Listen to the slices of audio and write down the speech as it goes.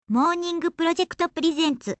Morning Project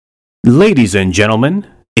Presents. Ladies and gentlemen,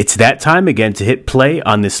 it's that time again to hit play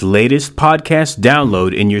on this latest podcast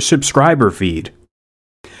download in your subscriber feed.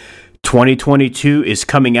 2022 is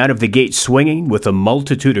coming out of the gate swinging with a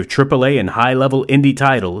multitude of AAA and high-level indie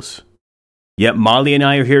titles. Yet Molly and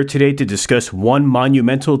I are here today to discuss one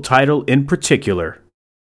monumental title in particular,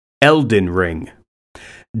 Elden Ring.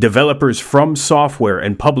 Developers From Software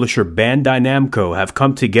and publisher Bandai Namco have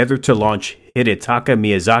come together to launch Hidetaka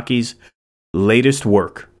Miyazaki's latest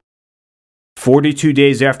work. 42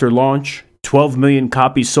 days after launch, 12 million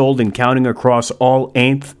copies sold and counting across all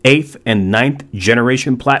 8th and 9th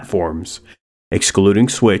generation platforms, excluding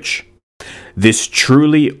Switch. This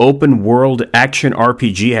truly open-world action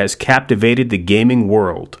RPG has captivated the gaming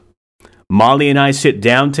world. Molly and I sit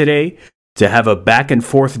down today to have a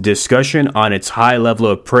back-and-forth discussion on its high level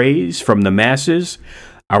of praise from the masses,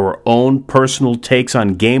 our own personal takes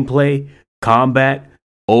on gameplay, combat,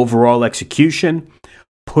 overall execution,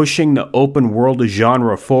 pushing the open-world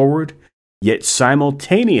genre forward, yet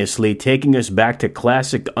simultaneously taking us back to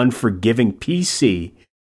classic unforgiving PC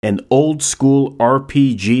and old-school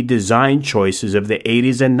RPG design choices of the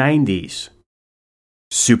 80s and 90s.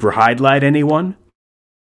 Super highlight, anyone?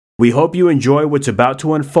 We hope you enjoy what's about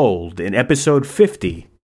to unfold in episode 50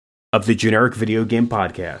 of the Generic Video Game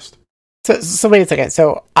Podcast. So wait a second.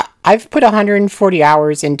 So I've put 140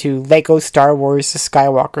 hours into Lego Star Wars: The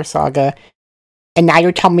Skywalker Saga, and now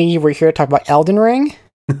you're telling me we're here to talk about Elden Ring?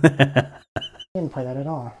 I didn't play that at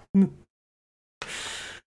all.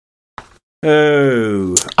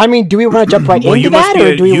 Oh. I mean, do we want to jump right into that,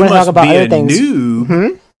 or do we want to talk about other things?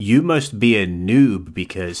 You must be a noob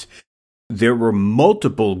because there were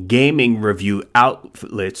multiple gaming review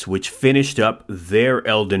outlets which finished up their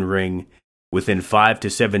Elden Ring within 5 to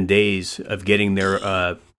 7 days of getting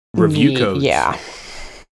their review codes. Yeah.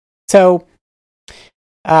 So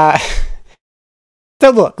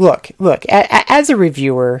look. As a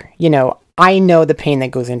reviewer, I know the pain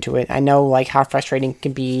that goes into it. I know like how frustrating it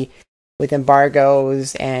can be with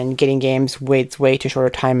embargoes and getting games way too short a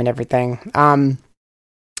time and everything.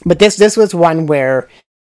 But this was one where,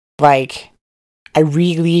 like, I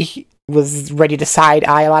really was ready to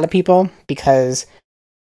side-eye a lot of people because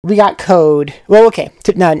we got code. Well, okay,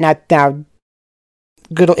 now,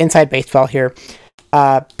 good old inside baseball here.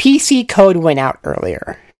 PC code went out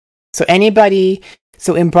earlier. So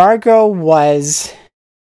embargo was...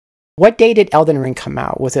 What day did Elden Ring come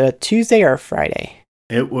out? Was it a Tuesday or a Friday?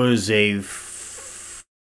 It was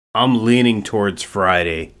I'm leaning towards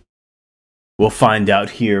Friday. We'll find out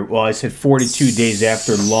here. Well, I said 42 days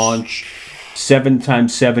after launch. 7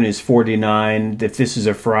 times 7 is 49. If this is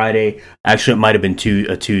a Friday, actually, it might have been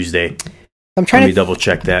a Tuesday. Let me double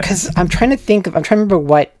check that because I'm trying to remember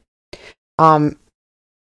what. No,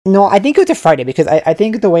 I think it was a Friday because I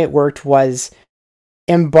think the way it worked was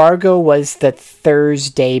embargo was the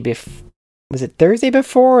Thursday before. Was it Thursday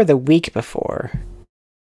before or the week before?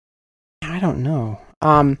 I don't know.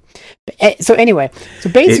 So anyway,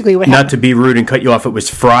 basically what happened... Not to be rude and cut you off, it was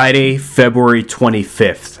Friday, February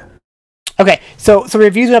 25th. Okay, so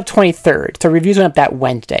reviews went up 23rd. So reviews went up that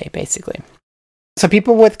Wednesday, basically. So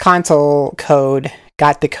people with console code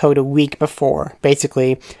got the code a week before,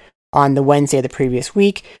 basically on the Wednesday of the previous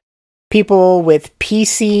week. People with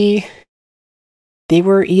PC, they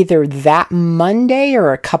were either that Monday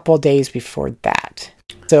or a couple days before that.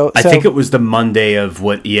 So I think it was the Monday of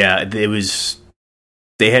what? Yeah, it was.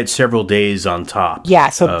 They had several days on top. Yeah,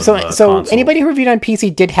 so anybody who reviewed on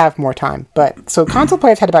PC did have more time, but so console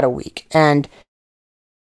players had about a week, and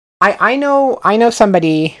I know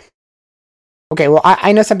somebody. Okay, well,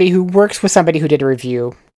 I know somebody who works with somebody who did a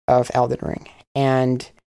review of Elden Ring, and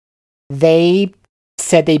they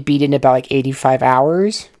said they beat it in about like 85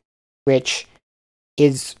 hours, which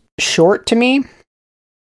is short to me.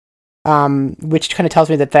 Which kind of tells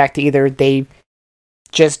me the fact that either they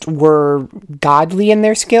just were godly in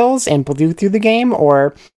their skills and blew through the game,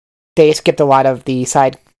 or they skipped a lot of the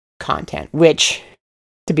side content, which,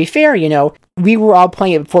 to be fair, we were all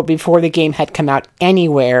playing it before the game had come out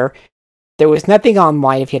anywhere. There was nothing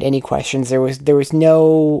online if you had any questions. There was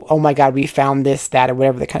no, oh my god, we found this, that, or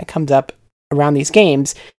whatever that kind of comes up around these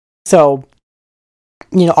games. So,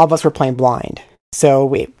 all of us were playing blind.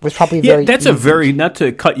 So it was probably very... Yeah, that's not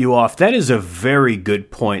to cut you off, that is a very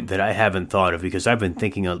good point that I haven't thought of, because I've been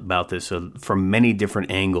thinking about this from many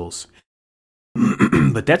different angles.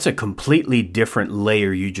 But that's a completely different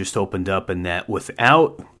layer you just opened up, in that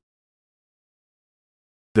without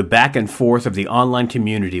the back and forth of the online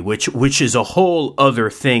community, which is a whole other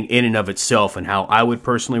thing in and of itself, and how I would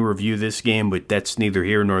personally review this game, but that's neither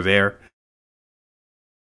here nor there.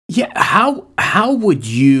 Yeah, how would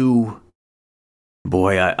you?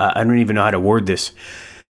 Boy, I don't even know how to word this.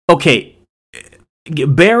 Okay,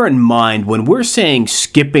 bear in mind when we're saying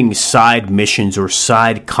skipping side missions or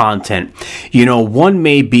side content, one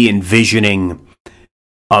may be envisioning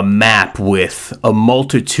a map with a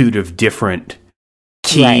multitude of different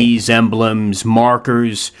keys, right, emblems,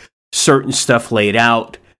 markers, certain stuff laid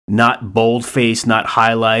out, not bold-faced, not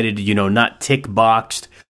highlighted, not tick-boxed.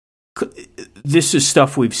 This is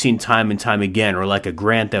stuff we've seen time and time again, or like a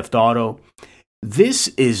Grand Theft Auto. This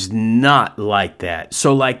is not like that.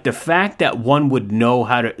 So, like, the fact that one would know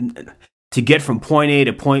how to get from point A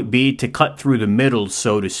to point B, to cut through the middle,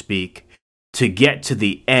 so to speak, to get to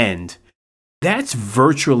the end, that's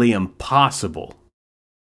virtually impossible.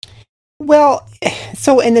 Well,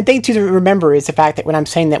 so, and the thing to remember is the fact that when I'm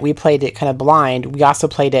saying that we played it kind of blind, we also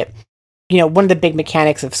played it, one of the big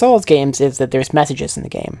mechanics of Souls games is that there's messages in the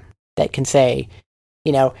game that can say,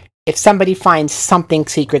 if somebody finds something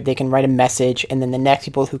secret, they can write a message, and then the next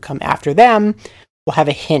people who come after them will have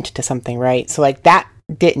a hint to something, right? So, like, that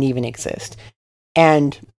didn't even exist.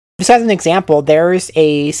 And just as an example, there's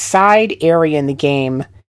a side area in the game.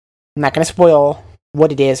 I'm not going to spoil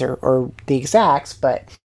what it is or the exacts, but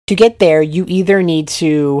to get there, you either need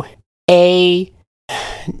to,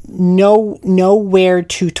 know where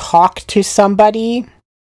to talk to somebody.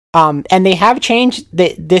 And they have changed.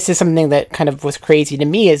 This is something that kind of was crazy to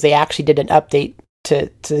me, is they actually did an update to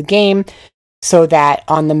the game so that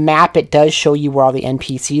on the map it does show you where all the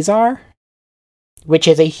NPCs are, which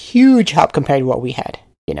is a huge help compared to what we had,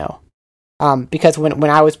 because when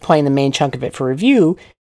I was playing the main chunk of it for review,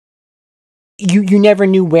 you never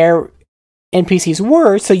knew where NPCs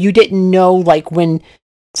were, so you didn't know, like, when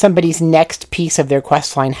somebody's next piece of their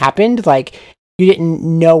quest line happened, like, you didn't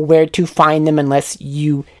know where to find them unless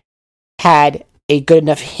you had a good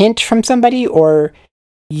enough hint from somebody, or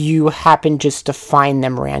you happened just to find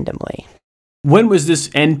them randomly. When was this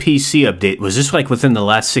NPC update? Was this like within the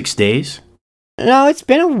last 6 days? No, it's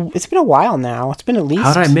been a while now. It's been at least.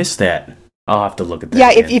 How did I miss that? I'll have to look at that.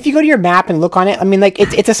 Yeah, if you go to your map and look on it, I mean, like,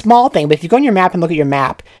 it's a small thing, but if you go on your map and look at your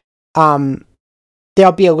map,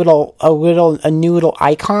 there'll be a new little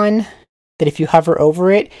icon that if you hover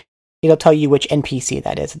over it, it'll tell you which NPC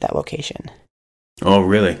that is at that location. Oh,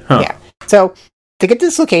 really? Huh. Yeah. So to get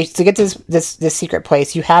this location, to get this secret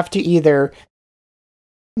place, you have to either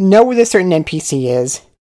know where this certain NPC is,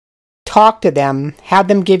 talk to them, have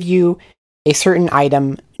them give you a certain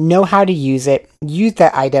item, know how to use it, use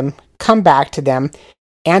that item, come back to them,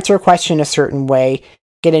 answer a question a certain way,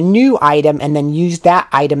 get a new item, and then use that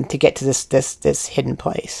item to get to this hidden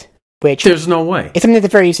place. Which there's no way. It's something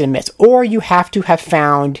that's very easy to miss. Or you have to have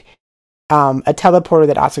found a teleporter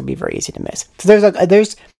that also be very easy to miss. So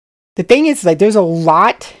there's the thing is, like, there's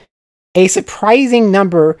a surprising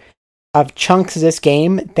number of chunks of this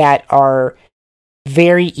game that are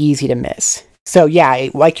very easy to miss. So yeah,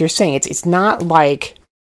 like you're saying, it's not like,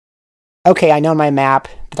 okay, I know my map,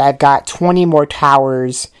 but I've got 20 more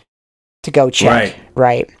towers to go check,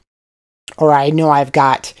 right? Or I know I've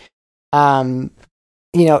got 18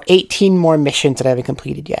 more missions that I haven't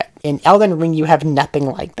completed yet. In Elden Ring, you have nothing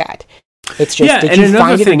like that. It's just, did you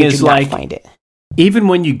find it or did you not find it? Even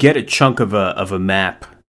when you get a chunk of a map,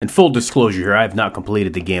 and full disclosure here, I have not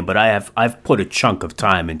completed the game, but I've put a chunk of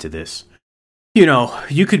time into this.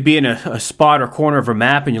 You could be in a spot or corner of a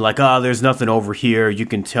map and you're like, oh, there's nothing over here. You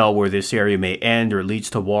can tell where this area may end or it leads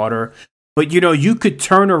to water. But, you could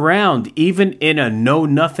turn around even in a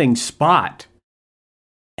know-nothing spot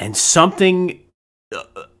and something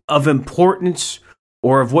of importance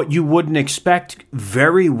or of what you wouldn't expect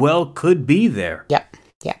very well could be there. Yep.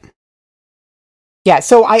 Yeah,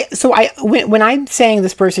 so when I'm saying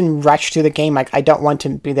this person rushed through the game, like, I don't want to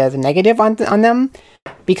be there as a negative on them,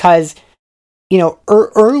 because,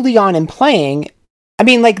 early on in playing, I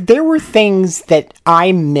mean, like, there were things that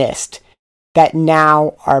I missed that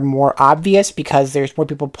now are more obvious because there's more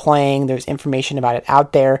people playing, there's information about it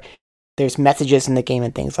out there, there's messages in the game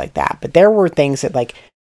and things like that. But there were things that, like,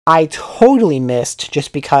 I totally missed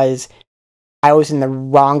just because I was in the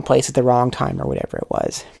wrong place at the wrong time or whatever it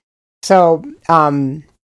was. So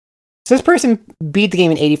this person beat the game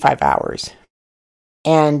in 85 hours.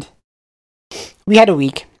 And we had a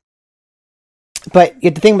week. But the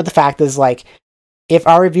thing about the fact is, like, if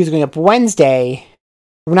our review is going up Wednesday,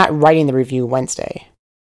 we're not writing the review Wednesday.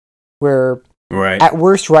 We're, at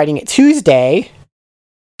worst, writing it Tuesday,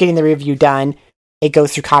 getting the review done. It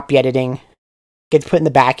goes through copy editing, gets put in the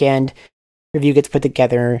back end, review gets put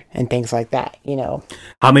together, and things like that,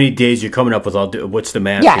 How many days you're coming up with? What's the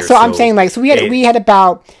math Yeah, here? so I'm saying, like, so we had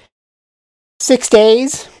about 6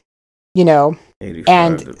 days, 85.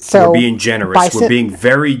 And so we're being generous. We're being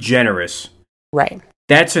very generous. Right.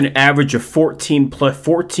 That's an average of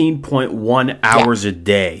 14.1 hours a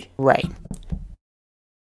day. Right.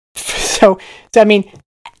 So I mean,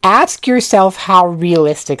 ask yourself how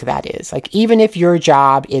realistic that is. Like, even if your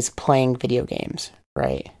job is playing video games,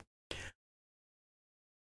 right?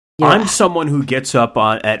 I'm someone who gets up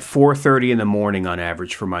at 4:30 in the morning on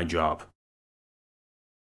average for my job.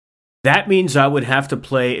 That means I would have to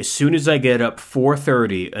play as soon as I get up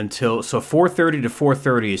 4:30 so 4:30 to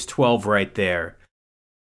 4:30 is 12 right there.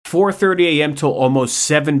 4:30 a.m. till almost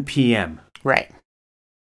 7 p.m. Right.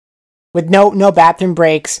 With no bathroom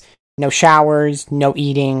breaks, no showers, no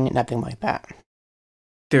eating, nothing like that.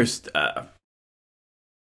 There's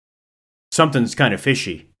something's kind of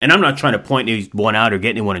fishy, and I'm not trying to point anyone out or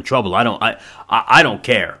get anyone in trouble. I don't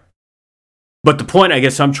care. But the point I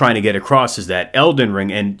guess I'm trying to get across is that Elden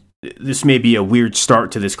Ring, and this may be a weird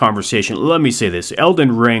start to this conversation. Let me say this: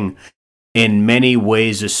 Elden Ring, in many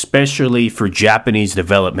ways, especially for Japanese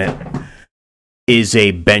development, is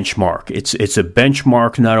a benchmark. It's a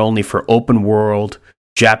benchmark not only for open world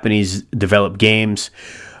Japanese developed games,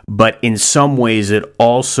 but in some ways it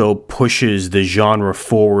also pushes the genre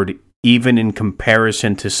forward, even in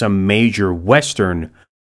comparison to some major Western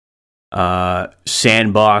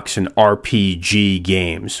sandbox and RPG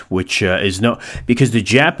games, which is because the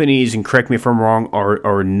Japanese, and correct me if I'm wrong,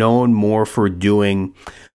 are known more for doing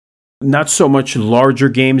not so much larger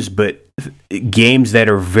games, but games that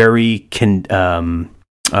are very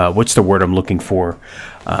what's the word I'm looking for?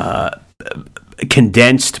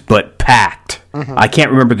 Condensed but packed. Mm-hmm. I can't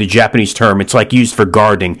remember the Japanese term. It's like used for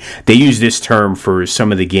gardening. They use this term for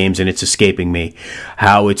some of the games, and it's escaping me.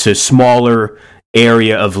 How it's a smaller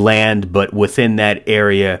area of land, but within that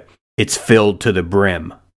area, it's filled to the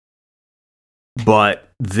brim. But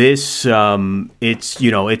this,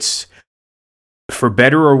 it's for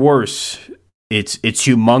better or worse, it's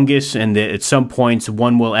humongous, and at some points,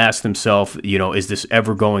 one will ask themselves, is this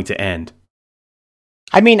ever going to end?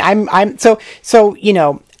 I mean, so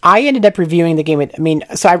I ended up reviewing the game.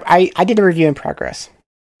 I did a review in progress,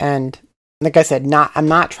 and like I said, I'm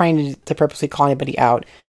not trying to purposely call anybody out,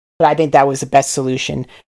 but I think that was the best solution.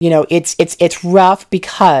 It's rough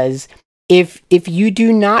because if you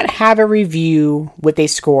do not have a review with a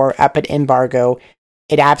score up at embargo,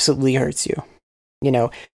 it absolutely hurts you.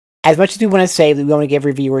 As much as we want to say that we want to give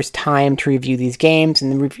reviewers time to review these games,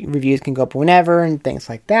 and the reviews can go up whenever and things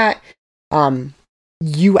like that,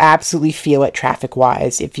 you absolutely feel it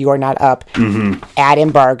traffic-wise if you are not up at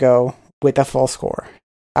embargo with a full score.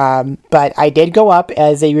 But I did go up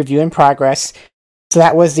as a review in progress. So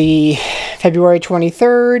that was the February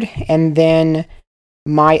 23rd, and then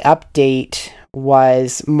my update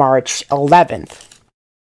was March 11th.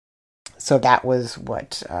 So that was,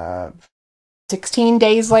 16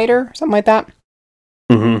 days later? Something like that.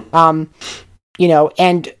 Mm-hmm.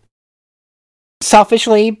 And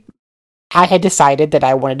selfishly, I had decided that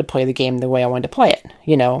I wanted to play the game the way I wanted to play it.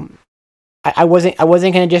 I wasn't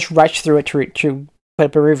going to just rush through it to put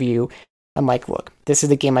up a review. I'm like, look, this is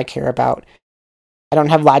the game I care about. I don't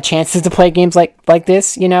have a lot of chances to play games like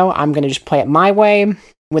this. I'm going to just play it my way.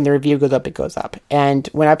 When the review goes up, it goes up. And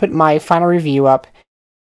when I put my final review up,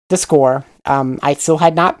 the score, I still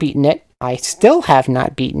had not beaten it. I still have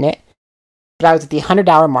not beaten it. But I was at the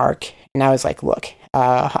 100-hour mark, and I was like, look,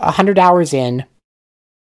 100 hours in,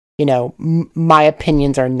 my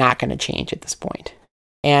opinions are not going to change at this point.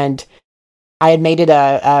 And I had made it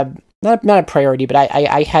not a priority, but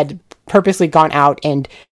I had purposely gone out and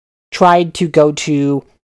tried to go to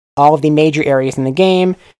all of the major areas in the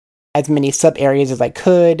game, as many sub areas as I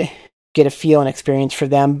could, get a feel and experience for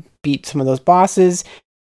them, beat some of those bosses,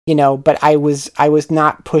 but I was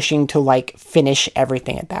not pushing to finish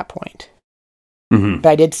everything at that point. Mm-hmm. But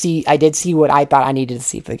I did see what I thought I needed to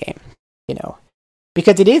see for the game,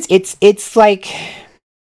 because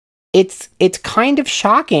it's kind of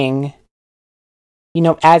shocking,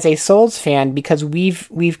 as a Souls fan, because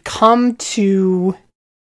we've come to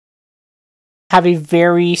have a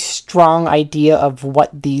very strong idea of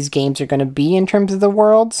what these games are going to be in terms of the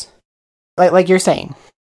worlds. Like you're saying,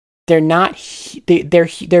 they're not they're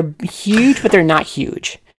huge, but they're not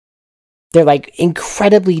huge. They're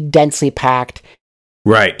incredibly densely packed,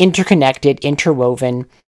 right? Interconnected, interwoven.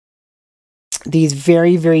 These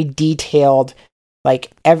very, very detailed,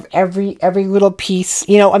 every little piece.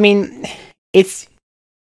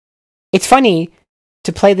 It's funny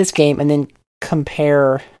to play this game and then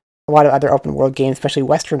compare a lot of other open world games, especially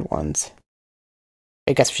Western ones.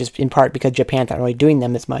 I guess just in part because Japan's not really doing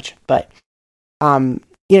them as much. But,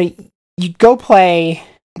 you go play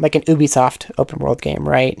an Ubisoft open world game,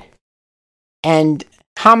 right? And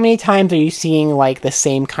how many times are you seeing like the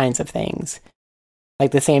same kinds of things?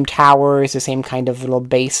 Like the same towers, the same kind of little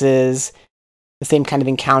bases, the same kind of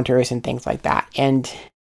encounters and things like that. And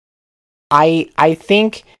I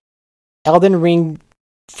think Elden Ring,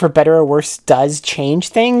 for better or worse, does change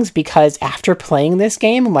things, because after playing this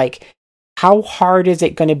game, like, how hard is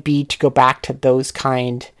it going to be to go back to those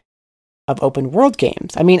kind of open world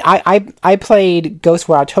games? I mean, I played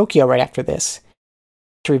Ghostwire Tokyo right after this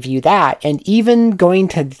to review that, and even going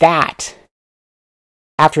to that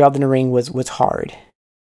after Elden Ring was hard,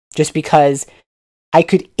 just because I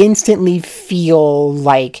could instantly feel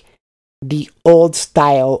like the old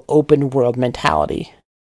style open world mentality.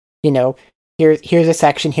 You know, here's a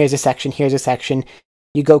section, here's a section, here's a section.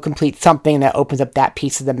 You go complete something that opens up that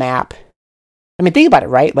piece of the map. I mean, think about it,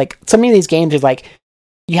 right? Like, so many of these games is like,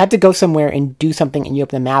 you have to go somewhere and do something and you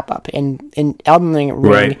open the map up. And in Elden Ring,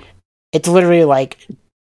 right, it's literally like,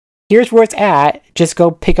 here's where it's at, just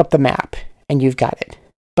go pick up the map and you've got it.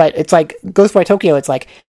 But it's like Ghostwire Tokyo, it's like,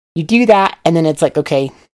 you do that and then it's like,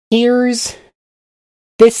 okay, here's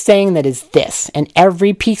this thing that is this, and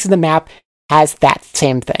every piece of the map has that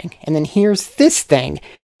same thing. And then here's this thing,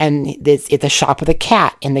 and it's a shop with a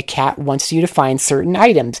cat, and the cat wants you to find certain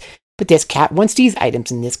items. But this cat wants these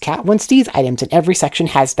items, and this cat wants these items, and every section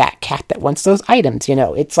has that cat that wants those items. You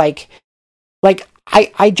know, it's like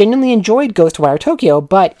I genuinely enjoyed Ghostwire Tokyo,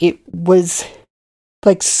 but it was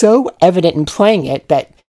like so evident in playing it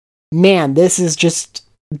that, man, this is just,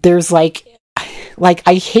 there's like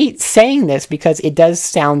I hate saying this because it does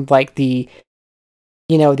sound like the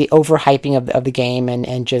overhyping of the game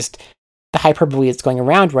and just the hyperbole that's going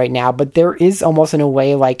around right now, but there is almost in a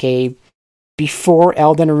way like a before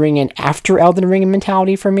Elden Ring and after Elden Ring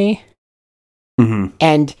mentality for me. Mm-hmm.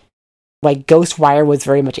 And like Ghostwire was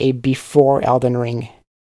very much a before Elden Ring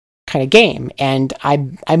kind of game, and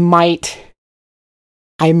I might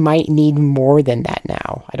need more than that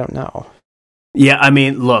now. I don't know. Yeah, I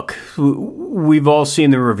mean, look, we've all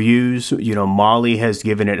seen the reviews. You know, Molly has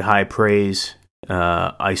given it high praise.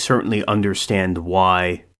 I certainly understand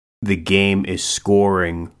why the game is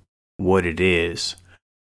scoring what it is.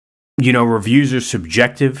 You know, reviews are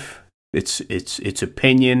subjective. It's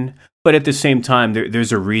opinion, but at the same time,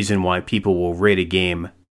 there's a reason why people will rate a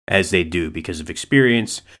game as they do, because of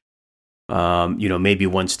experience. Maybe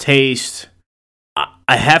one's taste.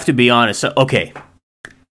 I have to be honest. Okay.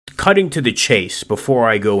 Cutting to the chase before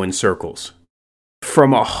I go in circles.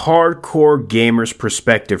 From a hardcore gamer's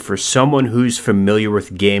perspective, for someone who's familiar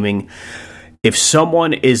with gaming, if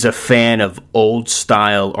someone is a fan of old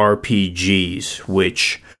style RPGs,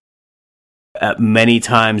 which many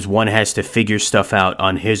times one has to figure stuff out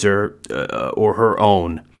on his or her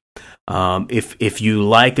own, if you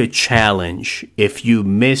like a challenge, if you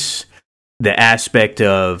miss the aspect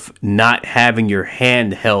of not having your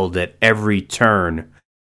hand held at every turn,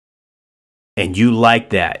 and you like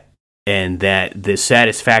that, and that the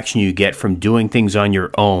satisfaction you get from doing things on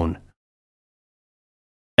your own,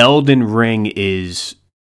 Elden Ring is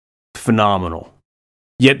phenomenal.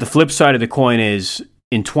 Yet the flip side of the coin is,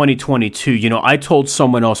 in 2022, I told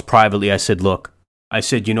someone else privately, I said,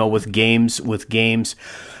 with games,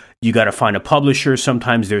 you got to find a publisher.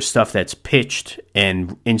 Sometimes there's stuff that's pitched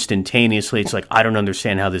and instantaneously it's like, I don't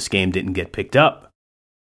understand how this game didn't get picked up.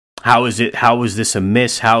 How is this a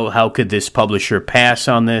miss? How could this publisher pass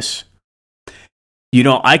on this?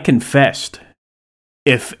 I confessed,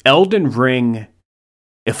 if Elden Ring,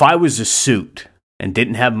 if I was a suit and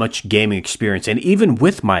didn't have much gaming experience, and even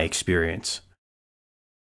with my experience,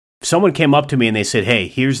 if someone came up to me and they said, hey,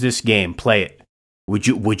 here's this game, play it. Would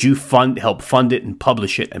you help fund it and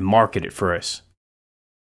publish it and market it for us?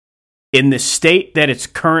 In the state that it's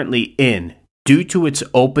currently in, due to its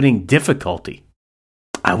opening difficulty,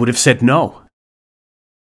 I would have said no.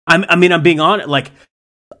 I'm being honest. Like,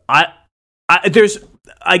 I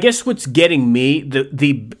guess what's getting me,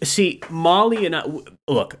 see, Molly and I,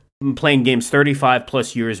 look, I'm playing games 35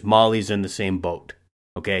 plus years. Molly's in the same boat,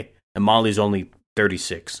 okay? And Molly's only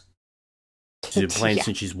 36. She's been playing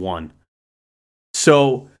since she's 1.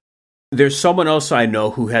 So there's someone else I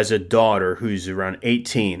know who has a daughter who's around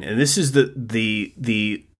 18, and this is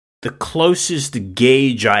the closest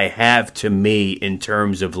gauge I have to me in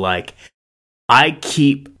terms of, like, I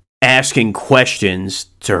keep asking questions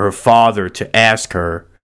to her father to ask her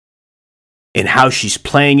and how she's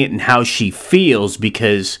playing it and how she feels,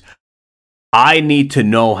 because I need to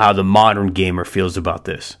know how the modern gamer feels about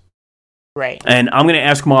this. Right. And I'm going to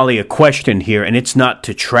ask Molly a question here, and it's not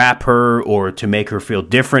to trap her or to make her feel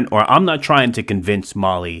different, or I'm not trying to convince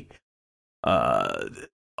Molly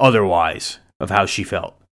otherwise of how she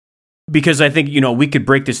felt. because I think, we could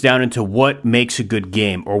break this down into what makes a good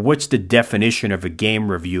game, or what's the definition of a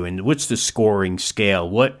game review, and what's the scoring scale.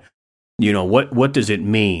 What does it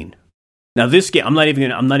mean? Now, this game, I'm not even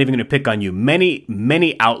going to pick on you.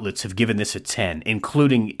 Many outlets have given this a 10,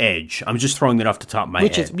 including Edge. I'm just throwing that off the top of my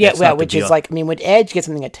head. Which is like, when Edge gets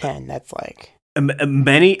something a 10, that's like...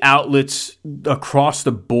 Many outlets across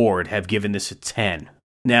the board have given this a 10.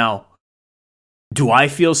 Now, do I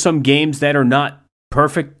feel some games that are not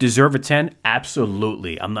perfect deserve a 10?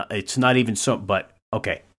 Absolutely. It's not even so, but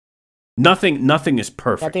okay. Nothing is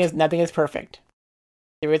perfect. Nothing is perfect.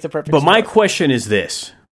 There is a perfect But my question is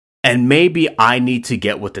this, and maybe I need to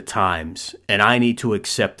get with the times, and I need to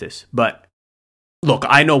accept this, but look,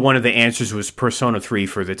 I know one of the answers was Persona 3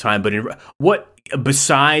 for the time, but what,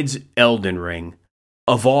 besides Elden Ring,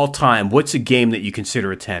 of all time, what's a game that you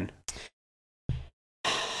consider a 10?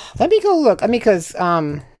 Let me go look. Because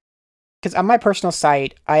on my personal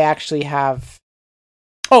site, I actually have...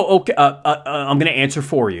 Oh, okay. I'm going to answer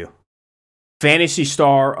for you. Phantasy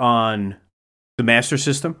Star on the Master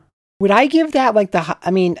System? Would I give that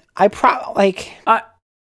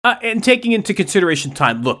and taking into consideration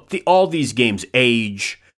time, look, all these games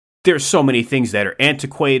age. There's so many things that are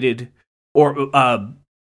antiquated, or I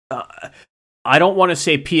don't want to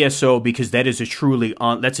say PSO because that is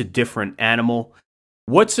that's a different animal.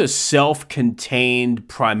 What's a self-contained,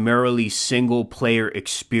 primarily single-player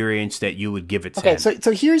experience that you would give it 10? Okay,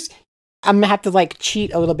 so here's, I'm gonna have to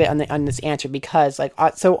cheat a little bit on this answer, because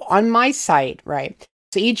so on my site, right?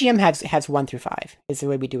 So EGM has 1 through 5 is the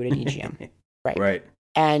way we do it at EGM, right? Right.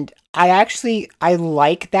 And I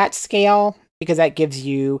like that scale because that gives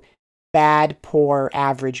you bad, poor,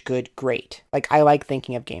 average, good, great. I like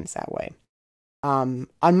thinking of games that way. On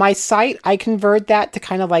my site, I convert that to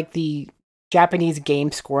kind of like the Japanese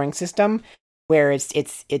game scoring system, where it's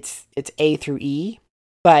A through E,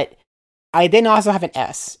 but I then also have an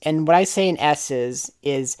S. And what I say in S is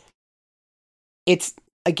it's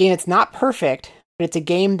a game that's not perfect, but it's a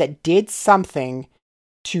game that did something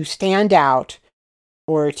to stand out,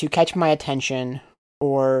 or to catch my attention,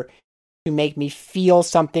 or to make me feel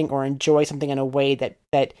something or enjoy something in a way that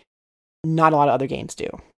not a lot of other games do.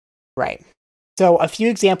 Right. So a few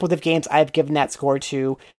examples of games I've given that score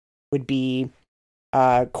to would be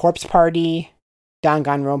Corpse Party,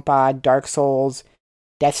 Danganronpa, Dark Souls,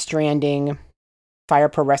 Death Stranding, Fire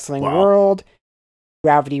Pro Wrestling World,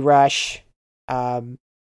 Gravity Rush, Hellblade,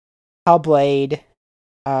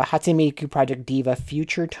 Hatsune Miku Project Diva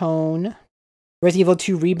Future Tone, Resident Evil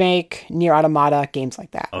 2 Remake, Nier Automata, games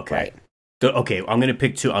like that. Okay. Right? Okay, I'm going to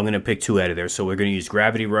pick two out of there. So we're going to use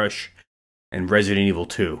Gravity Rush and Resident Evil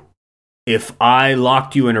 2. If I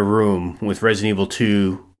locked you in a room with Resident Evil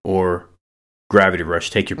 2 or Gravity Rush,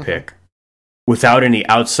 take your pick, without any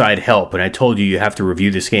outside help, and I told you have to review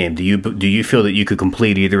this game, do you feel that you could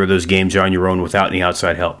complete either of those games on your own without any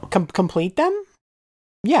outside help? Complete them?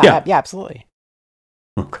 Yeah, absolutely.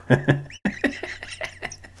 Okay.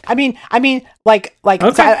 I mean, okay.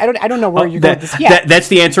 I don't know where you're going with this. Yeah, that's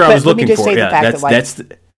the answer I was looking for. Yeah,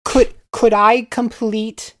 could I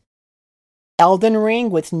complete Elden Ring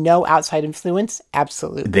with no outside influence?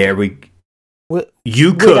 Absolutely. There we.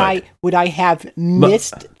 You could. could. Would I have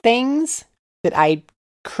missed things that I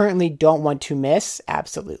currently don't want to miss?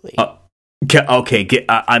 Absolutely. Okay.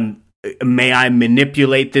 May I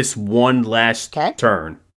manipulate this one last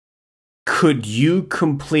turn? Could you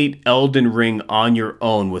complete Elden Ring on your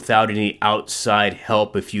own without any outside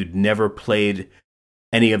help if you'd never played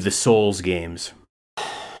any of the Souls games?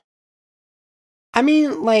 I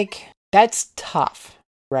mean, that's tough,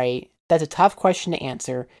 right? That's a tough question to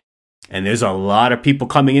answer. And there's a lot of people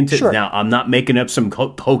coming into it. Now, I'm not making up some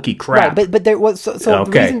hokey crap. Right, but there was the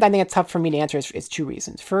reason I think it's tough for me to answer is two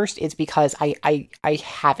reasons. First, it's because I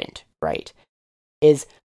haven't, right? Is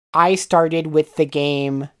I started with the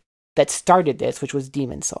game that started this, which was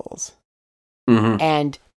Demon's Souls. Mm-hmm.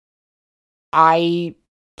 And I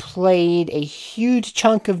played a huge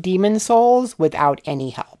chunk of Demon's Souls without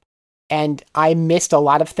any help. And I missed a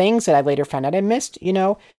lot of things that I later found out I missed,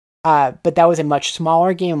 but that was a much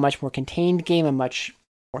smaller game, a much more contained game, a much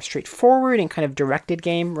more straightforward and kind of directed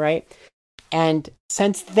game, right? And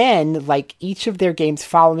since then, each of their games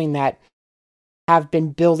following that have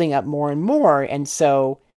been building up more and more, and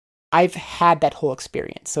so I've had that whole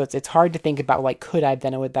experience. So it's hard to think about, could I have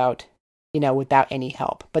done it without any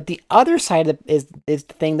help? But the other side of it is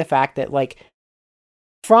the fact that,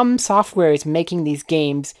 From Software is making these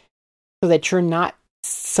games so that you're not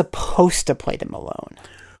supposed to play them alone.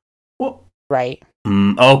 Well, right?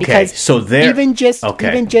 Okay, because so even just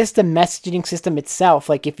the messaging system itself,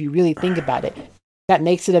 if you really think about it, that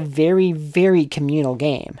makes it a very, very communal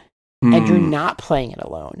game. and you're not playing it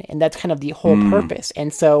alone. And that's kind of the whole purpose.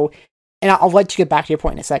 And so, and I'll let you get back to your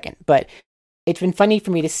point in a second, but it's been funny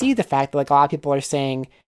for me to see the fact that like a lot of people are saying,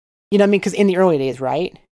 you know what I mean? Because in the early days,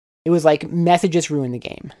 right? It was like messages ruin the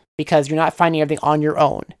game because you're not finding everything on your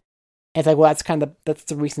own. And it's like, well, that's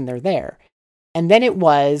the reason they're there. And then it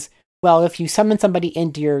was, well, if you summon somebody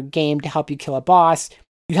into your game to help you kill a boss,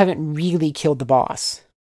 you haven't really killed the boss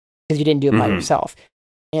because you didn't do it by yourself.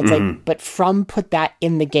 And it's like, but From put that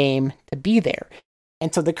in the game to be there.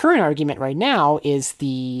 And so the current argument right now is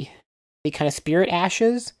the kind of spirit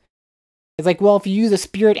ashes. It's like, well, if you use a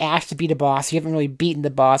spirit ash to beat a boss, you haven't really beaten the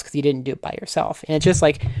boss because you didn't do it by yourself. And it's just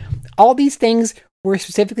like, all these things were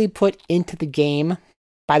specifically put into the game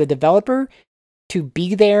by the developer to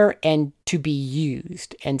be there and to be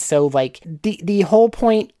used. And so, like, the whole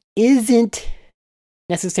point isn't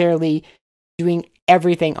necessarily doing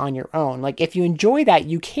everything on your own. Like, if you enjoy that,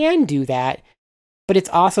 you can do that, but it's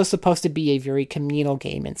also supposed to be a very communal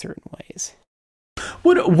game in certain ways.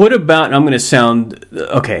 What about, I'm going to sound,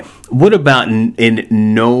 okay, what about in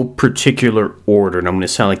no particular order, and I'm going to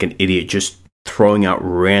sound like an idiot just throwing out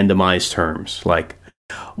randomized terms, like,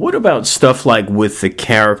 what about stuff like with the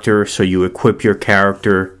character, so you equip your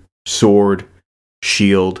character, sword,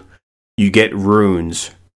 shield, you get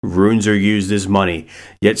runes. Runes are used as money,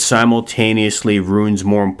 yet simultaneously runes,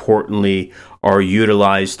 more importantly, are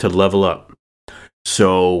utilized to level up.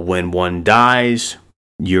 So when one dies,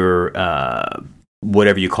 your,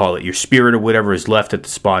 whatever you call it, your spirit or whatever is left at the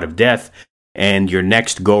spot of death, and your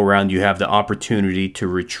next go-around, you have the opportunity to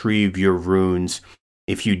retrieve your runes.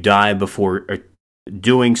 If you die before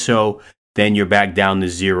doing so, then you're back down to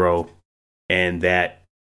 0, and that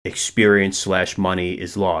experience / money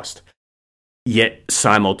is lost. Yet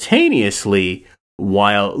simultaneously,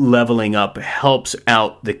 while leveling up helps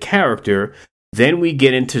out the character, then we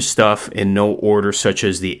get into stuff in no order such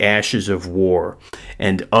as the Ashes of War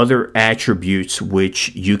and other attributes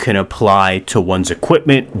which you can apply to one's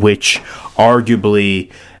equipment, which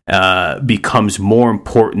arguably becomes more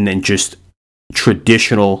important than just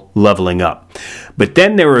traditional leveling up. But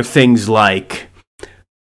then there are things like,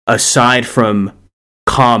 aside from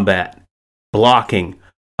combat, blocking,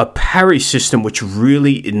 a parry system which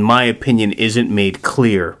really, in my opinion, isn't made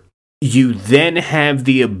clear. You then have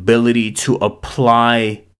the ability to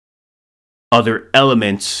apply other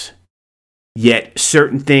elements, yet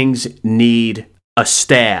certain things need a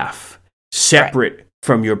staff separate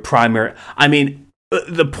from your primary. I mean,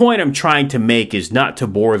 the point I'm trying to make is not to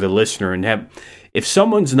bore the listener and have, if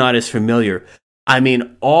someone's not as familiar, I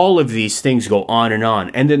mean, all of these things go on.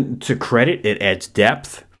 And then to credit, it adds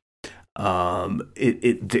depth.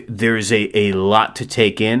 There's a lot to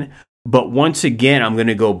take in. But once again, I'm going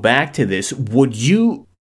to go back to this. Would you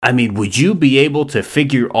be able to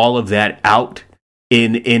figure all of that out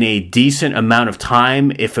in a decent amount of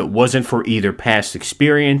time if it wasn't for either past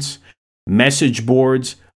experience, message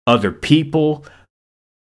boards, other people?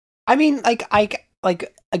 I mean, like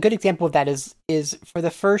a good example of that is for the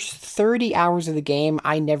first 30 hours of the game,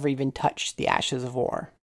 I never even touched the Ashes of War.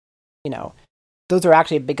 You know, those are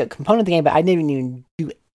actually a big component of the game, but I didn't even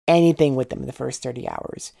do anything with them in the first 30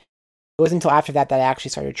 hours. It wasn't until after that I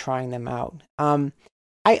actually started trying them out.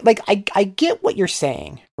 I get what you're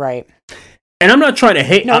saying, right? And I'm not trying to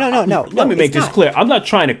hate. No. Let me make this clear. I'm not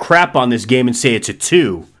trying to crap on this game and say it's a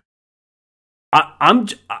 2.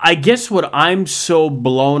 I guess what I'm so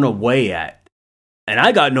blown away at, and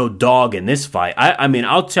I got no dog in this fight. I mean,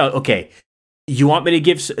 I'll tell. Okay, you want me to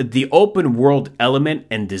give the open world element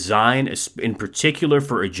and design, in particular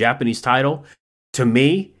for a Japanese title, to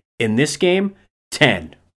me in this game,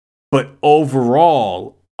 10. But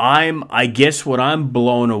overall, I guess what I'm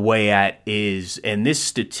blown away at is, and this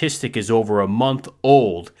statistic is over a month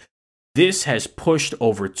old, this has pushed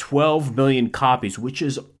over 12 million copies, which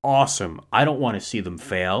is awesome. I don't want to see them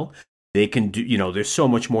fail. They can do, there's so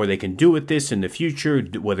much more they can do with this in the future,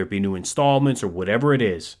 whether it be new installments or whatever it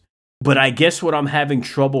is. But I guess what I'm having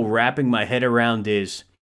trouble wrapping my head around is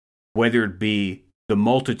whether it be the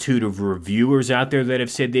multitude of reviewers out there that have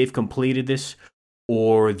said they've completed this,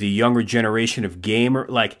 or the younger generation of gamer,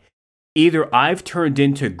 like, either I've turned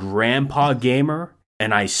into grandpa gamer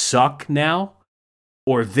and I suck now,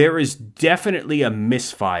 or there is definitely a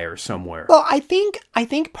misfire somewhere. Well, I think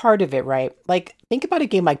part of it, right? Like, think about a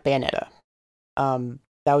game like Bayonetta.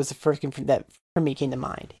 That was the first game that for me came to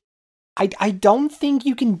mind. I don't think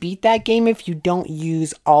you can beat that game if you don't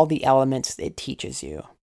use all the elements it teaches you.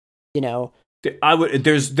 There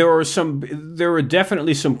are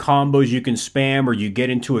definitely some combos you can spam, or you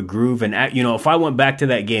get into a groove, and if I went back to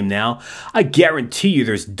that game now, I guarantee you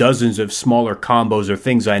there's dozens of smaller combos or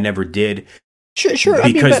things I never did Sure.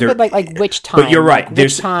 Because but like which time? But you're right. Like,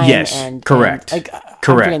 there's time yes, correct. I'm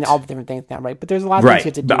correct. all the different things now, right? But there's a lot of Right. things you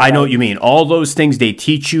have to do. But I know what you mean. All those things they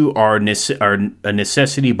teach you are a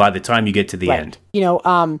necessity by the time you get to the end. You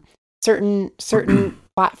know, certain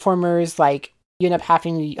platformers, like you end up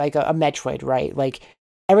having like a Metroid, right? Like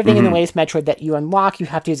everything in the latest Metroid that you unlock, you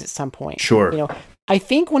have to use at some point. Sure. You know, I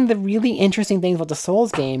think one of the really interesting things about the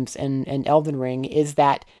Souls games and Elden Ring is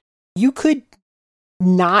that you could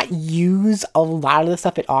not use a lot of the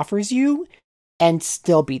stuff it offers you and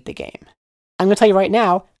still beat the game. I'm going to tell you right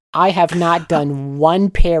now, I have not done one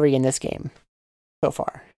parry in this game so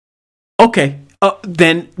far. Okay.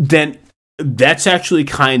 Then that's actually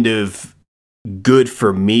kind of good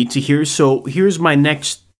for me to hear. So here's my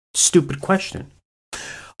next stupid question.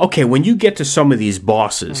 Okay, when you get to some of these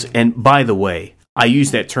bosses, and by the way, I use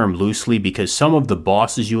that term loosely because some of the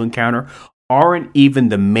bosses you encounter aren't even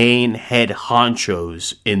the main head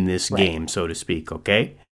honchos in this game, so to speak,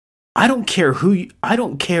 okay? I don't care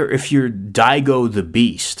if you're Daigo the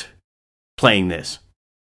Beast playing this.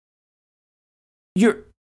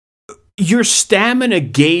 Your stamina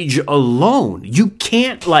gauge alone, you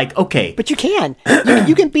can't okay. But you can.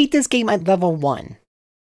 You can beat this game at level 1.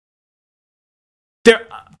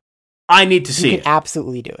 I need to see it. You can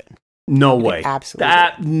absolutely do it. No way.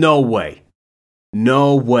 Absolutely. No way.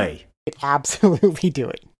 No way. You can absolutely do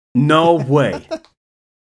it. No way.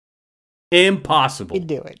 Impossible. You can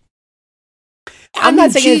do it. I'm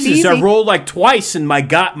not saying it's easy. I rolled twice and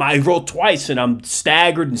I rolled twice and I'm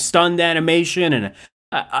staggered and stunned animation and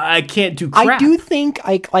I can't do crap. I do think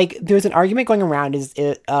like there's an argument going around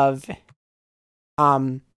of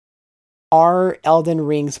are Elden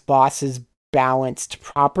Ring's bosses balanced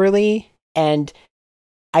properly? And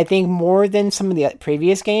I think more than some of the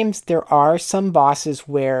previous games, there are some bosses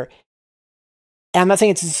where, and I'm not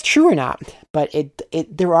saying it's true or not, but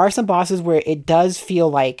there are some bosses where it does feel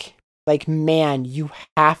like man, you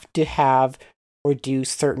have to have or do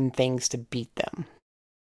certain things to beat them.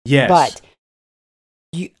 Yes. But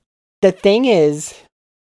the thing is,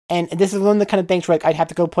 and this is one of the kind of things where I'd have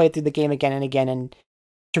to go play through the game again and again and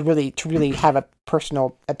to really have a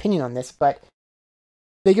personal opinion on this, but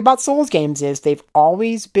the thing about Souls games is they've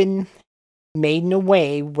always been made in a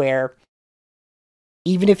way where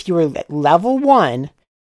even if you were at level 1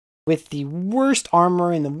 with the worst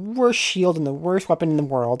armor and the worst shield and the worst weapon in the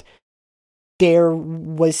world, there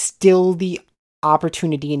was still the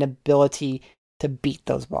opportunity and ability to beat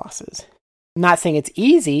those bosses. I'm not saying it's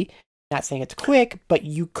easy, not saying it's quick, but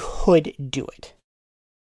you could do it.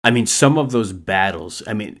 I mean, some of those battles,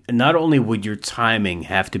 not only would your timing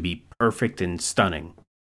have to be perfect and stunning,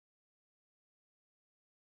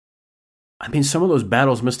 some of those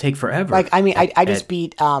battles must take forever. I just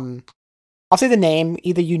beat, I'll say the name,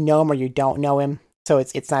 either you know him or you don't know him, so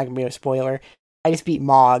it's not going to be a spoiler. I just beat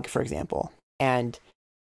Mog, for example, and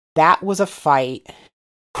that was a fight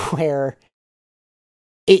where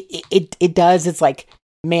it's like,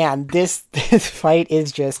 man, this fight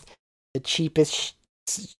is just the cheapest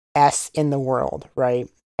S in the world, right?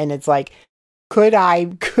 And it's like, could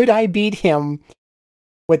I beat him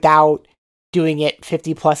without doing it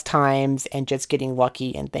 50 plus times and just getting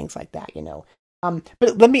lucky and things like that, you know?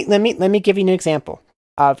 But let me give you an example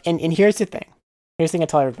of, and here's the thing. Here's the thing I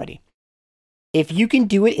tell everybody. If you can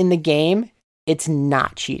do it in the game, it's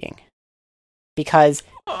not cheating. Because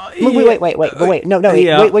wait. No,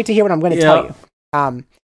 wait to hear what I'm going to tell you.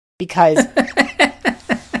 Because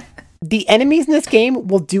the enemies in this game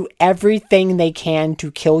will do everything they can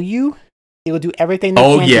to kill you. They will do everything they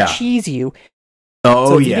can to cheese you.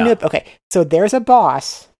 Okay, so there's a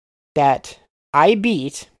boss that I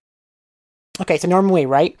beat. Okay, so normal way,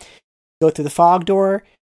 right? Go through the fog door,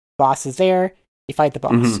 boss is there, you fight the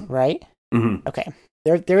boss, right? Mm-hmm. Okay,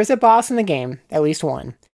 there is a boss in the game, at least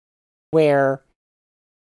one, where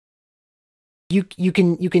you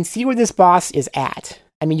can see where this boss is at.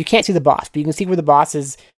 I mean, you can't see the boss, but you can see where the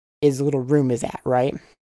boss's little room is at, right?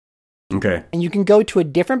 Okay. And you can go to a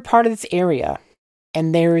different part of this area,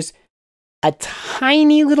 and there's a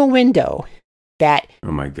tiny little window that,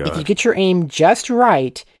 oh my God, if you get your aim just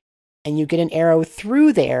right, and you get an arrow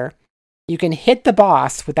through there, you can hit the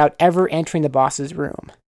boss without ever entering the boss's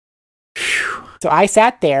room. Whew. So I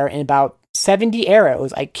sat there, and about 70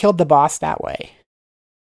 arrows, I killed the boss that way.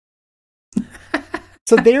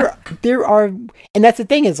 So there are, and that's the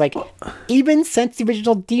thing is, like, even since the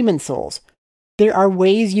original Demon Souls, there are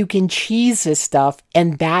ways you can cheese this stuff,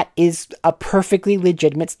 and that is a perfectly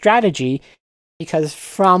legitimate strategy, because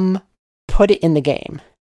put it in the game.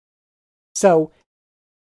 So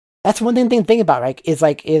that's one thing to think about, right?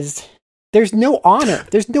 Is there's no honor.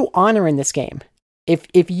 There's no honor in this game.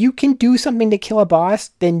 If you can do something to kill a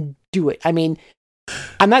boss, then do it. I mean,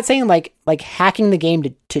 I'm not saying like hacking the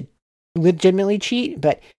game to legitimately cheat,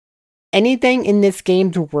 but anything in this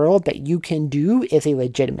game's world that you can do is a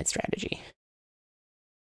legitimate strategy.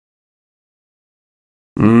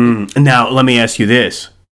 Now, let me ask you this.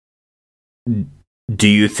 Do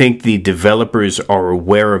you think the developers are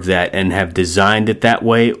aware of that and have designed it that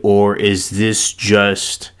way, or is this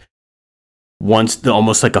just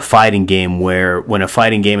almost like a fighting game where when a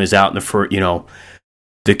fighting game is out in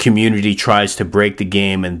the community tries to break the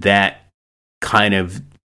game and that kind of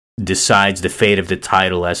decides the fate of the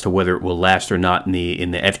title as to whether it will last or not in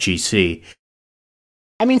the FGC?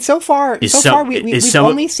 I mean, so far we've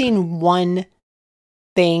only seen one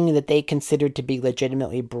thing that they considered to be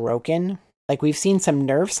legitimately broken. Like, we've seen some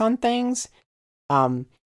nerfs on things,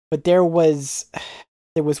 but there was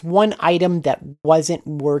one item that wasn't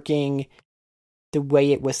working the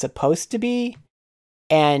way it was supposed to be,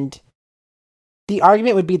 and the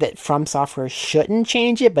argument would be that From Software shouldn't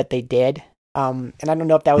change it, but they did. And I don't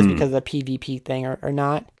know if that was because of the PvP thing or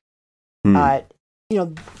not.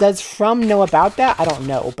 Does From know about that? I don't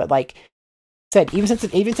know, but like I said, even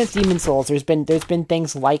since Demon's Souls, there's been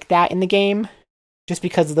things like that in the game, just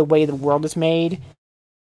because of the way the world is made,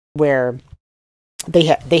 where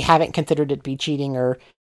they haven't considered it to be cheating, or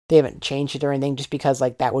they haven't changed it or anything, just because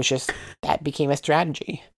like that became a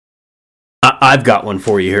strategy. I've got one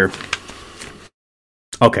for you here.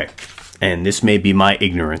 Okay, and this may be my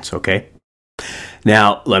ignorance, okay?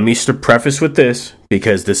 Now, let me preface with this,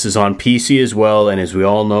 because this is on PC as well, and as we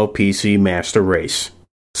all know, PC Master Race.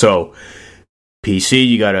 So, PC,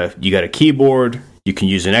 you got a keyboard, you can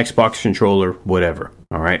use an Xbox controller, whatever,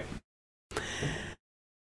 all right?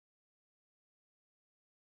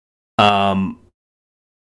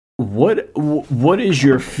 What is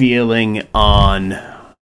your feeling on,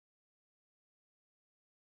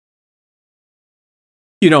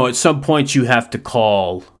 at some point you have to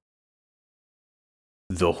call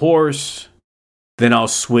the horse, then I'll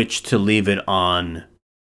switch to leave it on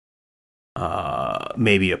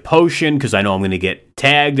maybe a potion, because I know I'm going to get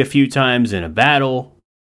tagged a few times in a battle.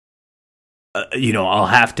 I'll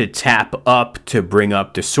have to tap up to bring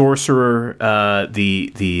up the sorcerer.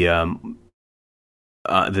 The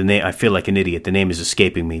name, I feel like an idiot. The name is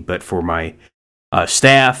escaping me, but for my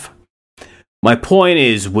staff. My point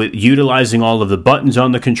is, with utilizing all of the buttons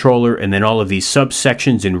on the controller and then all of these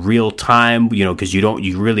subsections in real time, because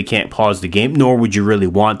you really can't pause the game, nor would you really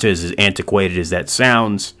want to, as antiquated as that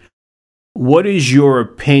sounds. What is your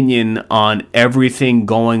opinion on everything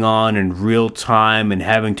going on in real time and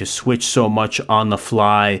having to switch so much on the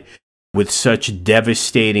fly with such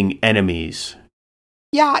devastating enemies?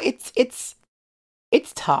 Yeah, it's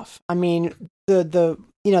tough. I mean,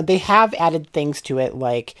 they have added things to it,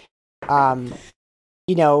 like,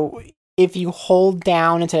 if you hold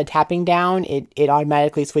down instead of tapping down, it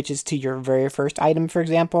automatically switches to your very first item, for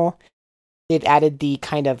example. They've added the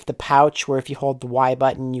kind of the pouch where if you hold the Y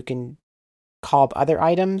button, you can call up other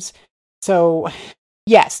items. So,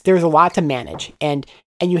 yes, there's a lot to manage, and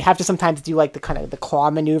you have to sometimes do like the kind of the claw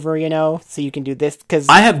maneuver, so you can do this, because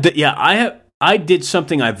I did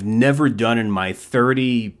something I've never done in my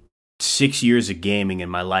 36 years of gaming in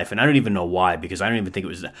my life, and I don't even know why, because I don't even think it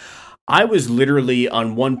was. I was literally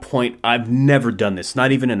on one point. I've never done this,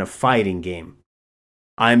 not even in a fighting game.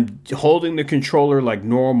 I'm holding the controller like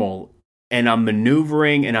normal, and I'm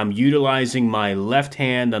maneuvering, and I'm utilizing my left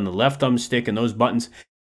hand on the left thumbstick and those buttons,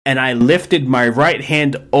 and I lifted my right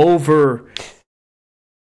hand over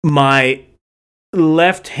my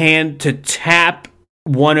left hand to tap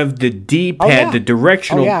one of the D-pad, the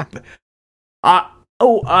directional.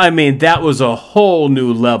 I mean, that was a whole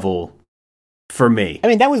new level for me. I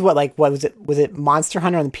mean, that was what was it? Was it Monster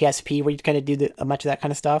Hunter on the PSP where you kind of do much of that kind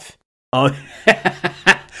of stuff? Oh,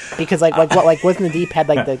 because wasn't the D-pad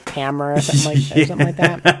like the camera or something like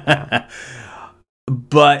that? Yeah.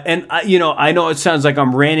 But I know it sounds like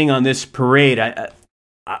I'm ranting on this parade.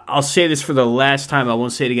 I'll say this for the last time. I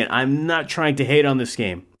won't say it again. I'm not trying to hate on this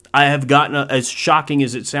game. I have gotten as shocking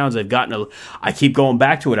as it sounds. I keep going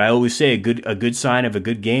back to it. I always say a good sign of a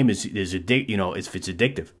good game is if it's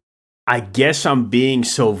addictive. I guess I'm being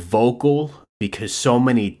so vocal because so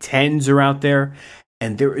many 10s are out there,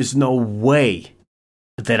 and there is no way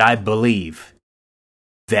that I believe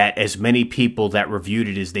that as many people that reviewed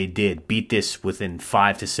it as they did beat this within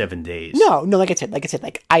 5 to 7 days. No, like I said,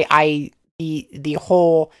 the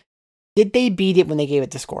whole, did they beat it when they gave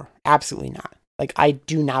it the score? Absolutely not. Like, I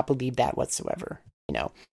do not believe that whatsoever,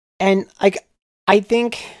 And like, I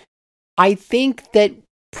think that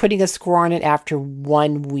putting a score on it after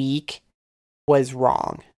 1 week was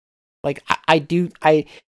wrong. Like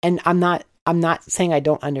and I'm not saying I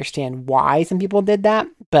don't understand why some people did that,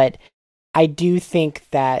 but I do think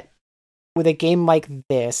that with a game like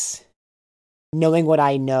this, knowing what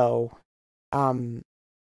I know,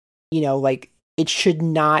 like it should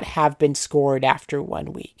not have been scored after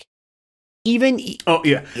 1 week. Even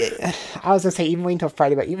I was gonna say even wait until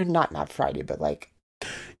Friday, but even not Friday, but like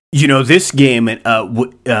this game.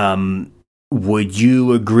 Would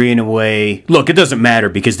you agree in a way? Look, it doesn't matter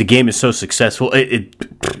because the game is so successful.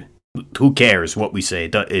 Who cares what we say?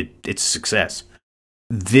 It's a success.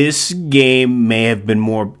 This game may have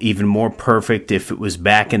been even more perfect if it was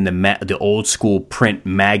back in the old school print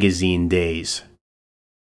magazine days,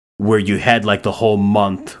 where you had like the whole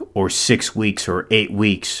month or 6 weeks or 8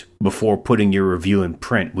 weeks before putting your review in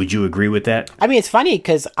print. Would you agree with that? I mean, it's funny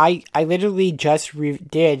because I literally just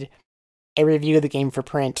did a review of the game for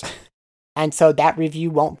print. And so that review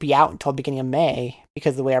won't be out until the beginning of May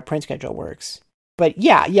because of the way our print schedule works. But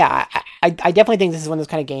yeah, I definitely think this is one of those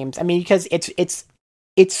kind of games. I mean, because it's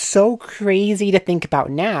so crazy to think about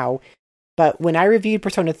now. But when I reviewed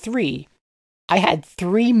Persona 3, I had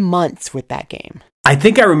 3 months with that game. I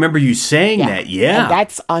think I remember you saying that, yeah. And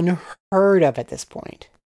that's unheard of at this point.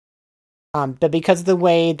 But because of the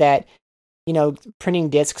way that, printing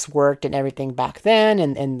discs worked and everything back then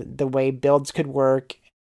and the way builds could work,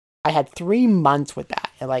 I had 3 months with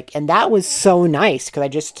that. And that was so nice because I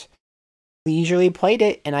just leisurely played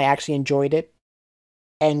it and I actually enjoyed it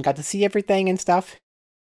and got to see everything and stuff.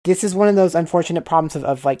 This is one of those unfortunate problems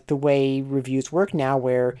of like the way reviews work now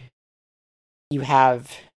where you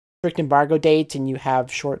have strict embargo dates and you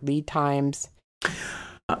have short lead times.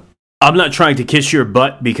 I'm not trying to kiss your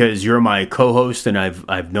butt because you're my co-host and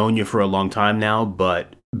I've known you for a long time now,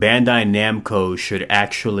 but Bandai Namco should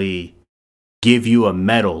actually give you a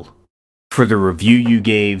medal for the review you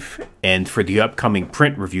gave and for the upcoming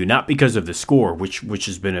print review, not because of the score, which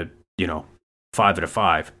has been a 5 out of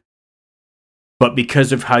 5, but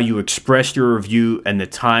because of how you expressed your review and the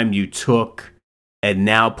time you took and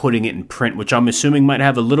now putting it in print, which I'm assuming might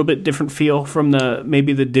have a little bit different feel from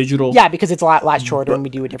maybe the digital. Yeah, because it's a lot shorter and we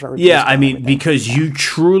do a different review. Yeah, I mean, because you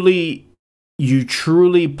truly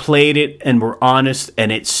played it and were honest,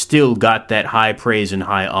 and it still got that high praise and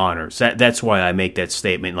high honors. That's why I make that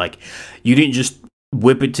statement. Like, you didn't just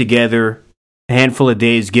whip it together a handful of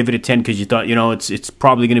days, give it a 10 because you thought, it's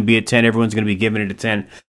probably going to be a 10. Everyone's going to be giving it a 10.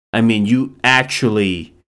 I mean, you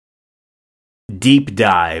actually deep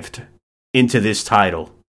dived into this title.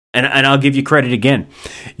 And I'll give you credit again.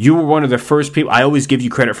 You were one of the first people. I always give you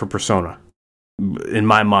credit for Persona, in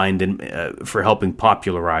my mind, and for helping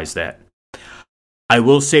popularize that. I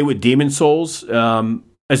will say with Demon's Souls, as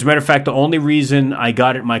a matter of fact, the only reason I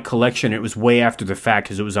got it in my collection, it was way after the fact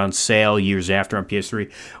because it was on sale years after on PS3,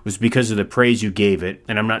 was because of the praise you gave it.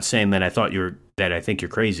 And I'm not saying that I think you're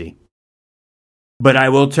crazy. But I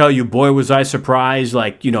will tell you, boy, was I surprised,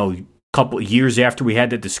 couple of years after we had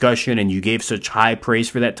that discussion and you gave such high praise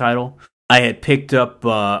for that title. I had picked up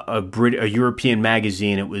a European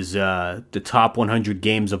magazine. It was the top 100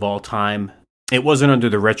 games of all time. It wasn't under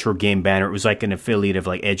the retro game banner. It was like an affiliate of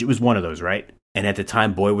like Edge. It was one of those, right? And at the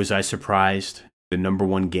time, boy, was I surprised. The number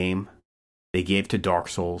one game they gave to Dark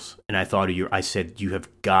Souls. And I thought of you. I said, you have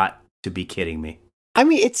got to be kidding me. I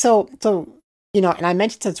mean, it's so and I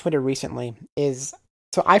mentioned on Twitter recently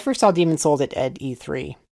so I first saw Demon's Souls at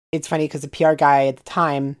E3. It's funny because the PR guy at the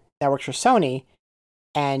time that works for Sony,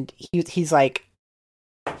 and he's like,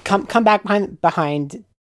 come back behind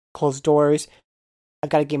closed doors. I've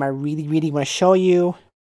got a game I really, really want to show you.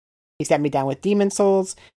 He sat me down with Demon's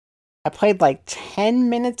Souls. I played like 10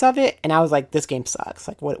 minutes of it, and I was like, this game sucks.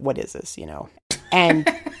 Like, what is this, And,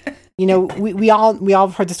 we all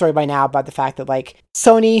heard the story by now about the fact that, like,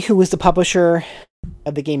 Sony, who was the publisher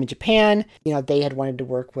of the game in Japan, they had wanted to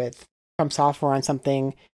work with From Software on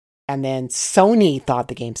something, and then Sony thought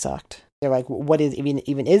the game sucked. They're like, what is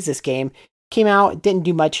even is this game? Came out, didn't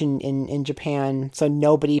do much in Japan, so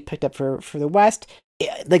nobody picked up for the West.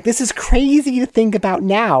 Like, this is crazy to think about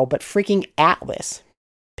now, but freaking Atlas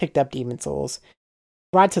picked up Demon's Souls,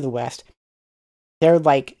 brought it to the West.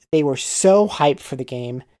 They were so hyped for the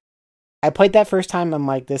game. I played that first time, I'm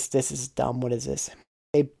like, this is dumb, what is this?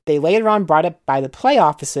 They later on brought it by the play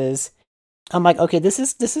offices. I'm like, okay, this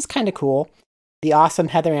is kind of cool. The awesome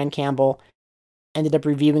Heather Ann Campbell ended up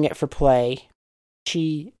reviewing it for play.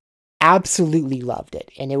 She absolutely loved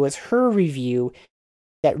it, and it was her review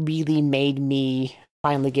that really made me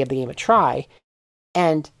finally give the game a try.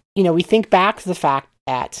 And, we think back to the fact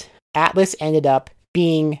that Atlas ended up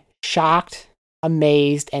being shocked,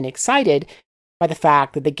 amazed, and excited by the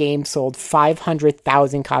fact that the game sold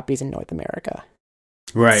 500,000 copies in North America.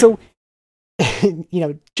 Right. So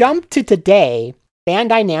jump to today,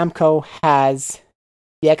 Bandai Namco has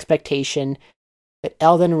the expectation that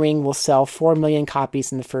Elden Ring will sell 4 million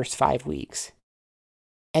copies in the first 5 weeks.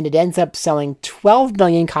 And it ends up selling 12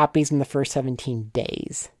 million copies in the first 17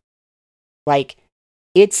 days. Like,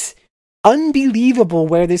 it's unbelievable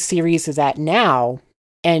where this series is at now.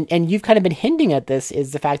 And you've kind of been hinting at this,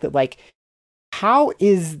 is the fact that, like, how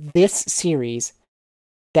is this series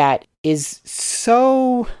that is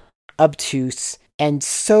so obtuse and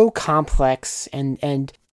so complex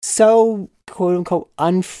and so quote unquote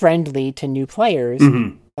unfriendly to new players,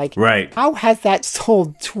 like, right, how has that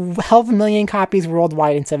sold 12 million copies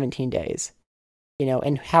worldwide in 17 days?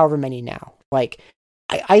 And however many now. Like,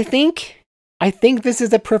 I think this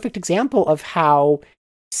is a perfect example of how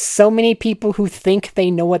so many people who think they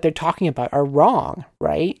know what they're talking about are wrong,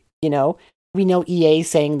 right? We know EA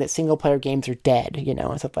saying that single player games are dead,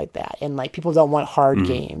 and stuff like that. And like, people don't want hard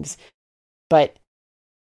games. But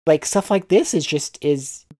like, stuff like this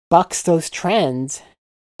is bucks those trends.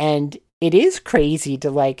 And it is crazy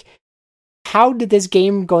to, like, how did this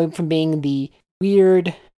game, going from being the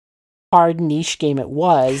weird, hard niche game it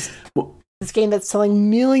was, this game that's selling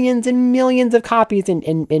millions and millions of copies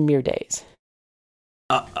in mere days?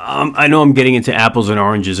 I know I'm getting into apples and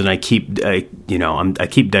oranges, and I keep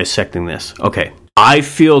dissecting this. Okay, I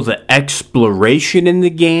feel the exploration in the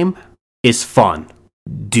game is fun.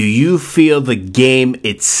 Do you feel the game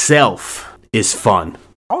itself is fun?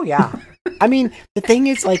 Oh yeah. I mean, the thing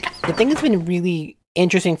that's been really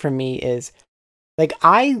interesting for me is, like,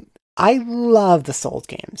 I love the Souls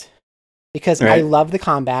games because I love the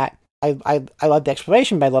combat. I love the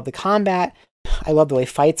exploration, but I love the combat. I love the way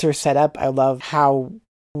fights are set up. I love how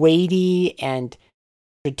weighty and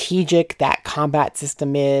strategic that combat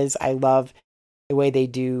system is. I love the way they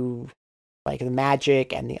do, like, the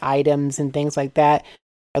magic and the items and things like that.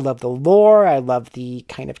 I love the lore. I love the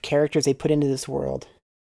kind of characters they put into this world.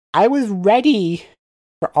 I was ready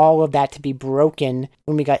for all of that to be broken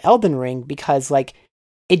when we got Elden Ring, because, like,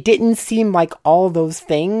 it didn't seem like all those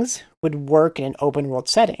things would work in an open world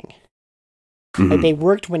setting. Like, they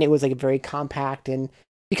worked when it was, like, very compact, and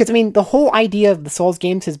because, I mean, the whole idea of the Souls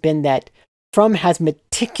games has been that From has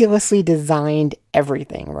meticulously designed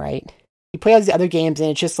everything, right? You play all these other games and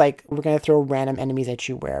it's just like, we're going to throw random enemies at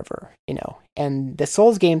you wherever, And the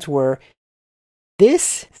Souls games were,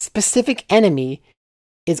 this specific enemy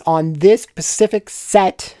is on this specific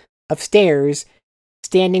set of stairs,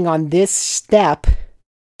 standing on this step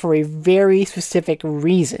for a very specific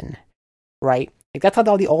reason, right? Like, that's how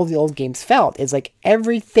all the old games felt. Is like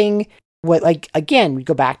everything, again, we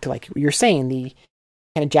go back to, like, what you're saying, the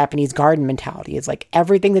kind of Japanese garden mentality. It's like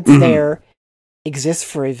everything that's there exists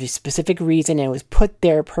for a specific reason and it was put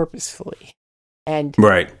there purposefully. And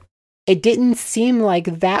it didn't seem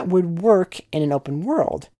like that would work in an open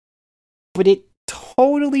world, but it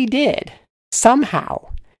totally did somehow.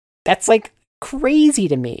 That's, like, crazy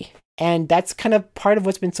to me. And that's kind of part of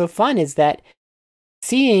what's been so fun, is that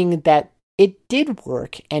seeing that it did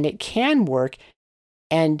work and it can work,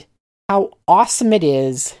 and how awesome it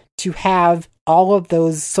is to have all of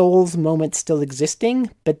those Souls moments still existing,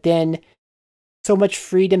 but then so much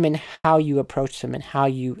freedom in how you approach them and how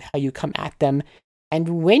you come at them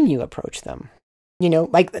and when you approach them.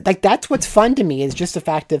 Like that's what's fun to me, is just the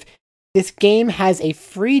fact of this game has a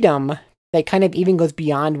freedom that kind of even goes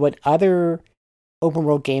beyond what other open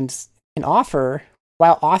world games can offer,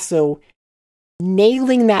 while also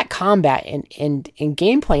nailing that combat and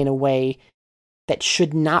gameplay in a way that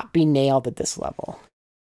should not be nailed at this level.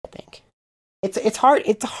 I think it's hard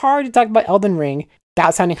to talk about Elden Ring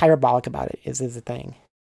without sounding hyperbolic about it. Is the thing.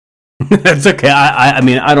 That's okay. I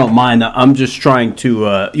mean, I don't mind. I'm just trying to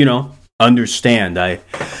understand. I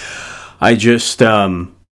just I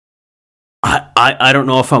don't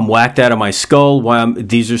know if I'm whacked out of my skull.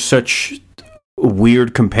 These are such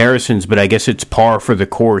weird comparisons, but I guess it's par for the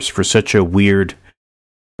course for such a weird,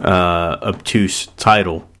 obtuse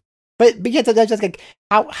title. But yeah, that's just like,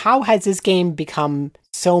 how has this game become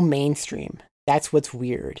so mainstream? That's what's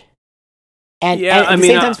weird. And at the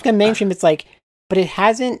same time, it's become mainstream. It's like, but it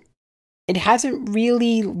hasn't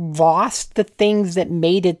really lost the things that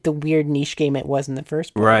made it the weird niche game it was in the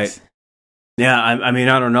first place. Right. Yeah, I mean,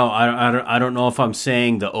 I don't know. I don't know if I'm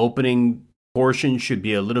saying the opening portion should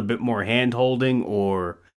be a little bit more hand-holding,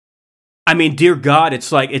 or, I mean, dear God,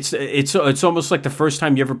 it's like it's almost like the first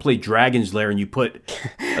time you ever played Dragon's Lair and you put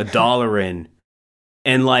 $1 in,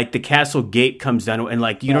 and like the castle gate comes down, and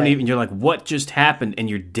like you don't even, you're like, what just happened? And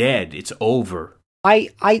you're dead. It's over. I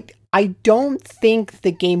don't think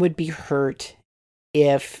the game would be hurt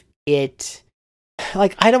if it,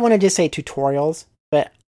 like, I don't want to just say tutorials,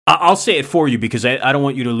 but I'll say it for you because I don't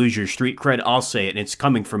want you to lose your street cred. I'll say it, and it's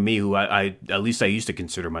coming from me, who I at least I used to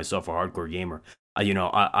consider myself a hardcore gamer. I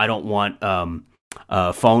don't want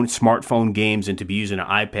smartphone games and to be using an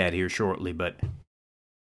iPad here shortly, but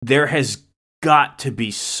there has got to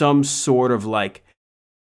be some sort of like,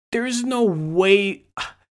 there's no way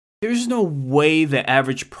the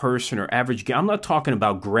average person or average I'm not talking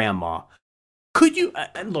about grandma. Could you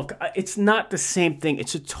look? It's not the same thing.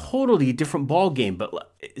 It's a totally different ball game. But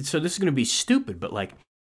so this is going to be stupid. But like,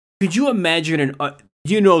 could you imagine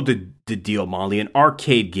the deal, Molly? An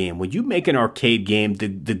arcade game. When you make an arcade game,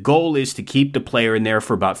 the goal is to keep the player in there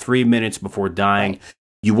for about 3 minutes before dying. Right.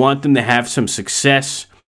 You want them to have some success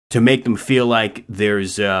to make them feel like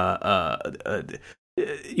there's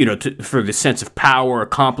for the sense of power,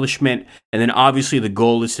 accomplishment, and then obviously the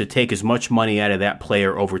goal is to take as much money out of that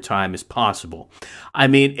player over time as possible. I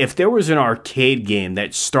mean, if there was an arcade game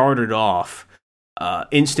that started off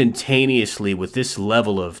instantaneously with this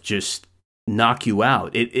level of just knock you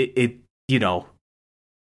out, it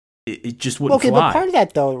just wouldn't fly. Okay, but part of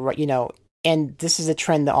that though, right, and this is a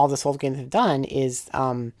trend that all the Souls games have done is,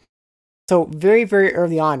 so very, very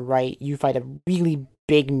early on, right, you fight a really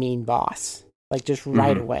big, mean boss. Like just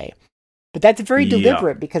right away, but that's very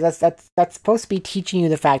deliberate because that's supposed to be teaching you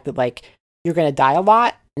the fact that like you're gonna die a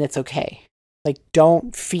lot and it's okay. Like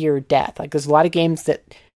don't fear death. Like there's a lot of games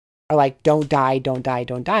that are like don't die, don't die,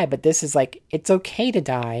 don't die. But this is like it's okay to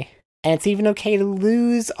die, and it's even okay to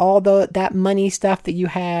lose all that money stuff that you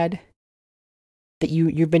had that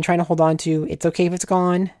you've been trying to hold on to. It's okay if it's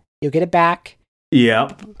gone. You'll get it back.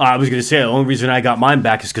 Yeah, I was gonna say the only reason I got mine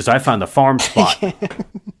back is because I found the farm spot.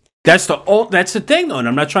 That's the thing, though, and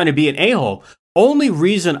I'm not trying to be an a-hole. Only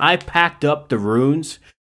reason I packed up the runes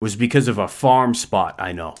was because of a farm spot,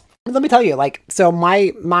 I know. Let me tell you, like, so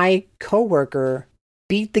my coworker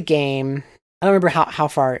beat the game. I don't remember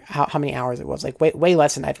how many hours it was, like way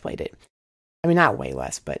less than I've played it. I mean, not way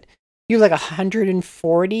less, but he was like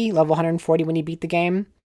 140, level 140 when he beat the game.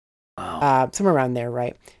 Wow. Somewhere around there,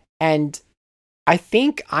 right? And I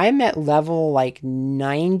think I'm at level like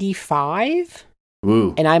 95.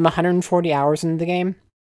 Ooh. And I'm 140 hours into the game.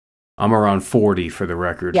 I'm around 40 for the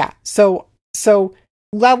record. Yeah, so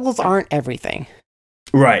levels aren't everything.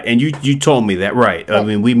 Right, and you told me that, right. I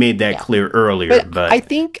mean, we made that clear earlier. But I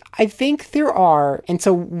think there are, and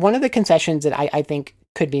so one of the concessions that I think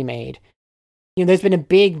could be made, there's been a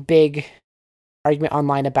big argument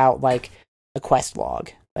online about like a quest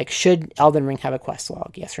log. Like, should Elden Ring have a quest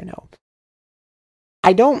log, yes or no?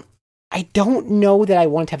 I don't know that I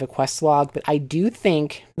want to have a quest log, but I do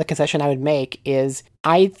think the concession I would make is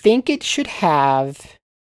I think it should have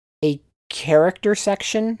a character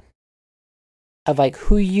section of like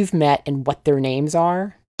who you've met and what their names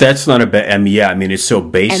are. That's not a bad. I mean, it's so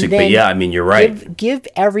basic, but yeah, I mean, you're right. Give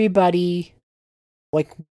everybody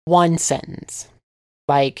like one sentence,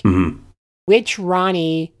 like which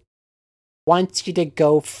Ronnie wants you to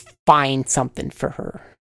go find something for her.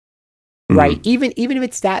 Right, even if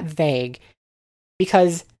it's that vague,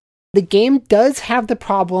 because the game does have the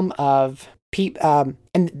problem of and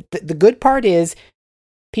the good part is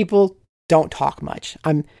people don't talk much.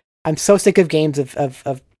 I'm so sick of games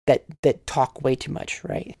of that talk way too much.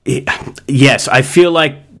 Right? Yes, I feel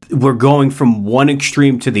like we're going from one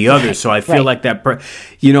extreme to the other. Right, so I feel like that.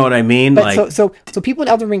 You know what I mean? But like so people in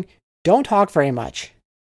Elden Ring don't talk very much.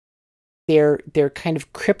 They're kind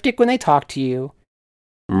of cryptic when they talk to you.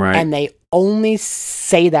 Right. And they only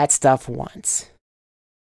say that stuff once.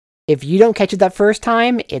 If you don't catch it that first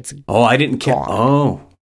time, it's I didn't catch. Oh.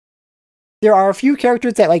 There are a few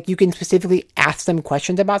characters that like you can specifically ask them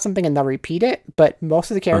questions about something and they'll repeat it, but most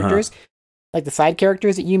of the characters, like the side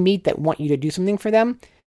characters that you meet that want you to do something for them,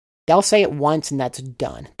 they'll say it once and that's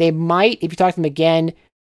done. They might, if you talk to them again,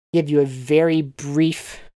 give you a very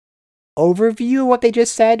brief overview of what they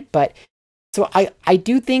just said, but so I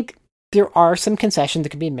do think there are some concessions that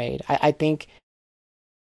can be made. I think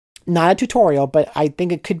not a tutorial, but I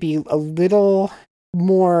think it could be a little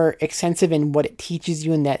more extensive in what it teaches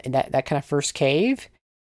you in that kind of first cave.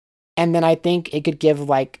 And then I think it could give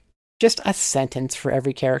like just a sentence for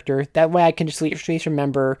every character. That way I can just at least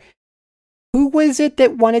remember who was it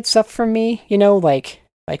that wanted stuff from me, like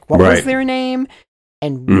what was their name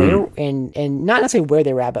and where and not necessarily where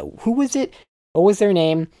they were at, but who was it, what was their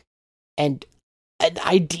name, and an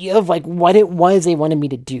idea of like what it was they wanted me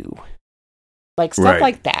to do, like stuff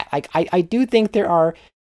like that. Like I do think there are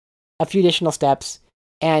a few additional steps,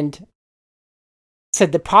 and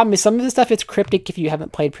said the problem is some of the stuff is cryptic if you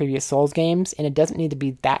haven't played previous Souls games, and it doesn't need to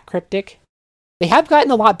be that cryptic. They have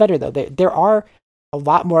gotten a lot better though. There are a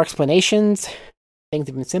lot more explanations. Things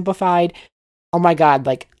have been simplified. oh my god,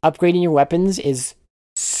 like upgrading your weapons is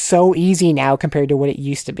so easy now compared to what it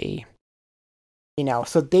used to be. You know,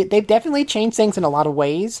 so they've definitely changed things in a lot of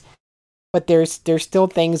ways, but there's still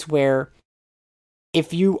things where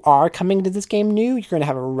if you are coming to this game new, you're going to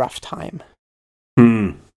have a rough time.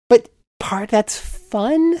 But part of that's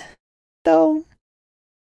fun, though.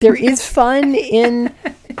 There is fun in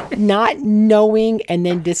not knowing and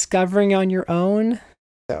then discovering on your own.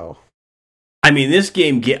 So, I mean, this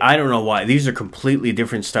game, I don't know why. These are completely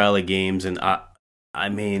different style of games, and I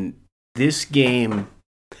mean, this game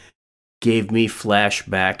gave me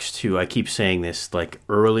flashbacks to, I keep saying this, like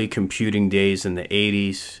early computing days in the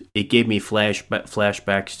 80s. It gave me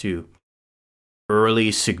flashbacks to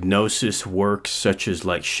early Psygnosis works such as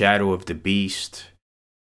like Shadow of the Beast.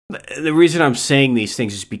 The reason I'm saying these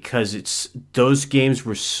things is because those games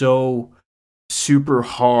were so super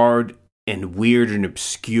hard and weird and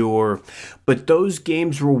obscure, but those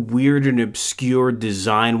games were weird and obscure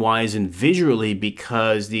design-wise and visually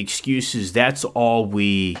because the excuse is that's all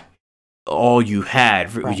you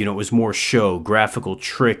had. Right. You know, it was more show, graphical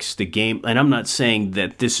tricks, the game. And I'm not saying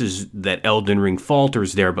that that Elden Ring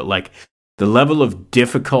falters there, but like the level of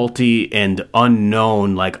difficulty and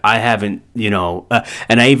unknown, like I haven't, and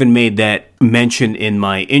I even made that mention in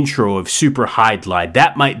my intro of Super Hide Glide.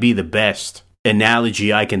 That might be the best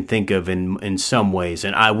analogy I can think of in some ways.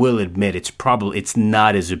 And I will admit it's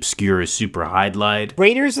not as obscure as Super Hide Glide.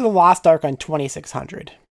 Raiders of the Lost Ark on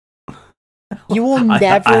 2600. You will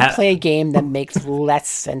never play a game that makes less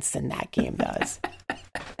sense than that game does.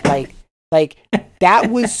 Like that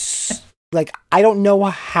was like, I don't know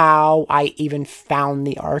how I even found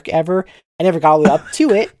the Ark ever. I never got all the way up to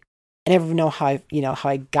it. I never know how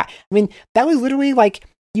I got. I mean, that was literally like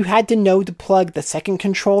you had to know to plug the second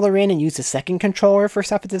controller in and use the second controller for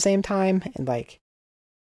stuff at the same time, and like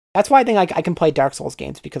that's why I think I can play Dark Souls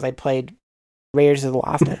games because I played Raiders of the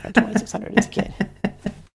Lost Ark on 2600 as a kid.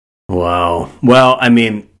 Wow. Well, I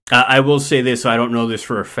mean, I will say this. I don't know this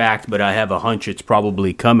for a fact, but I have a hunch it's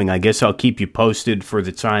probably coming. I guess I'll keep you posted for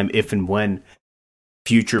the time if and when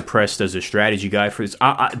Future Press does a strategy guide for this.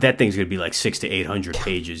 That thing's going to be like 600 to 800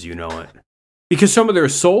 pages, you know it. Because some of their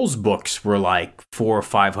Souls books were like 400 or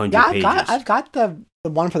 500 pages. I've got the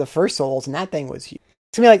one for the first Souls, and that thing was huge.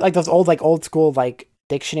 To me, like those old school like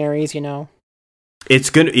dictionaries, you know.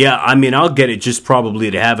 It's gonna, yeah. I mean, I'll get it just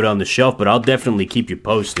probably to have it on the shelf, but I'll definitely keep you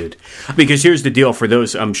posted. Because here's the deal: for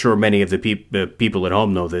those, I'm sure many of the people at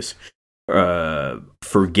home know this.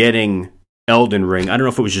 For getting Elden Ring, I don't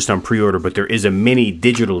know if it was just on pre-order, but there is a mini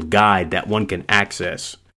digital guide that one can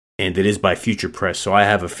access, and it is by Future Press. So I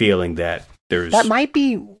have a feeling that that might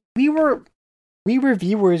be we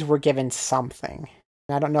reviewers were given something.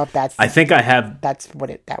 I don't know if that's. I think I have. That's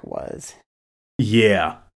what that was.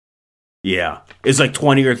 Yeah. Yeah, it's like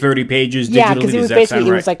 20 or 30 pages digitally. Yeah, because it was basically,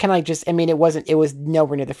 right? It was like kind of like just, I mean, it was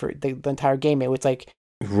nowhere near the entire game. It was like,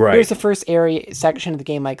 right. Here's the first section of the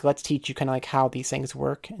game, like, let's teach you kind of like how these things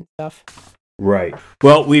work and stuff. Right.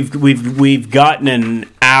 Well, we've gotten an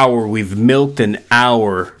hour, we've milked an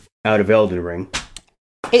hour out of Elden Ring.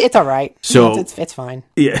 It's all right. So it's fine.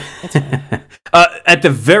 Yeah. It's fine. At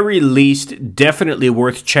the very least, definitely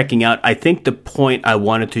worth checking out. I think the point I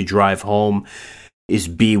wanted to drive home is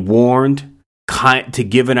be warned, to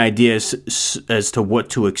give an idea as to what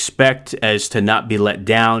to expect, as to not be let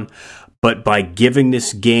down. But by giving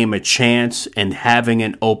this game a chance and having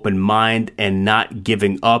an open mind and not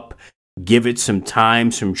giving up, give it some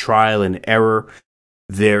time, some trial and error,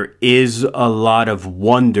 there is a lot of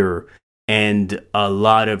wonder and a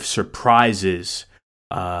lot of surprises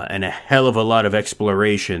and a hell of a lot of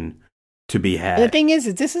exploration to be had. And the thing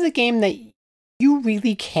is, this is a game that you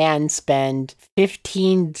really can spend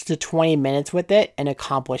 15 to 20 minutes with it and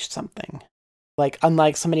accomplish something. Like,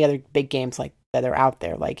 unlike so many other big games like that are out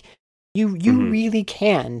there, like you really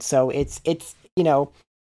can. So it's even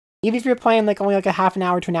if you're playing like only like a half an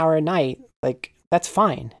hour to an hour a night, like that's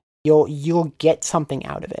fine. You'll get something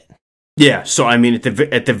out of it. Yeah. So I mean, at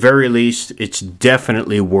the very least, it's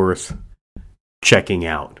definitely worth checking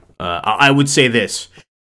out. I would say this: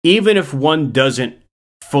 even if one doesn't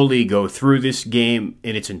fully go through this game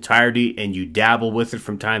in its entirety and you dabble with it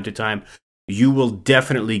from time to time, you will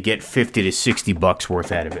definitely get $50 to $60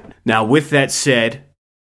 worth out of it. Now, with that said,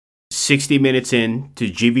 60 minutes in to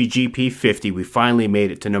GVGP 50, we finally made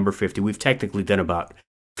it to number 50. We've technically done about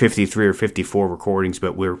 53 or 54 recordings,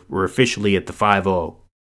 but we're officially at the 50.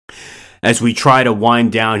 As we try to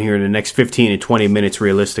wind down here in the next 15 to 20 minutes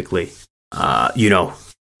realistically,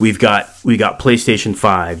 We've got PlayStation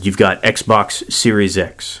 5, you've got Xbox Series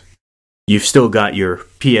X, you've still got your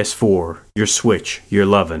PS4, your Switch, your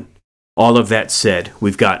lovin'. All of that said,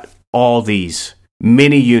 we've got all these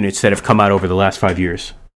mini units that have come out over the last 5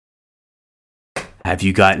 years. Have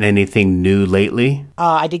you gotten anything new lately?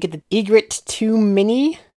 I did get the Egret 2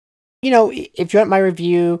 Mini. You know, if you want my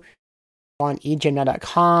review on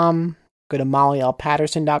eGen.com, go to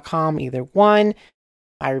mollylpatterson.com, either one.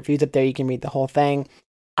 My review's up there, you can read the whole thing.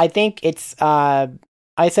 I think it's, I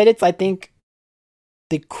think,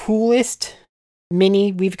 the coolest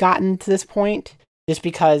Mini we've gotten to this point, just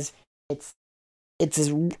because it's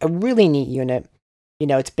a really neat unit. You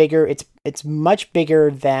know, it's bigger. It's much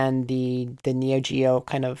bigger than the Neo Geo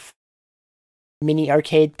kind of mini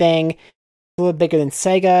arcade thing. A little bigger than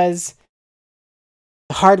Sega's.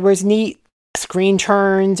 The hardware's neat. Screen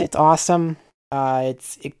turns. It's awesome.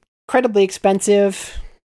 It's incredibly expensive.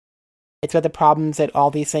 It's got the problems that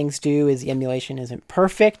all these things do. Is the emulation isn't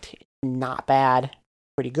perfect. It's not bad.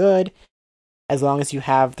 Pretty good. As long as you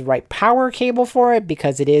have the right power cable for it,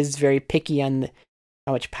 because it is very picky on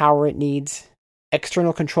how much power it needs.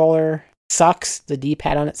 External controller sucks. The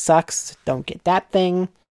D-pad on it sucks. Don't get that thing.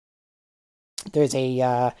 There's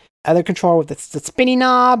a other controller with the spinny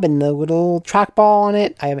knob and the little trackball on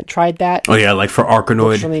it. I haven't tried that. Oh yeah, like for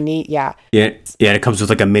Arkanoid. It's really neat. Yeah. Yeah. It comes with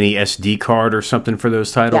like a mini SD card or something for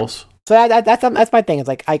those titles. Yeah. So that's my thing. It's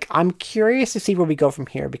like I'm curious to see where we go from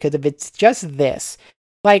here, because if it's just this,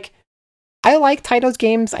 like, I like Taito's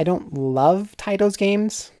games. I don't love Taito's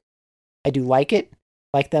games. I do like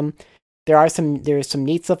them. There's some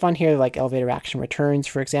neat stuff on here, like Elevator Action Returns,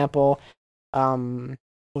 for example. Was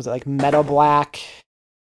it like Metal Black?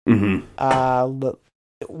 Mm-hmm.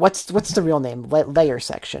 What's the real name? Layer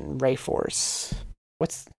Section, Ray Force.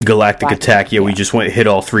 What's Galactic Attack? Yeah, we just hit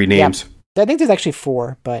all 3 names. Yeah. I think there's actually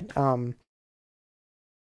 4, but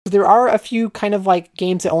there are a few kind of like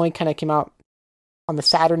games that only kind of came out on the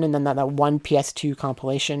Saturn, and then that one PS2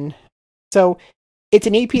 compilation. So it's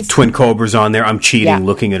an 8-piece. Twin Cobra's on there. I'm cheating,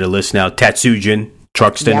 looking at a list now. Tatsujin,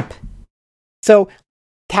 Truxton. Yep. So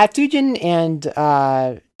Tatsujin and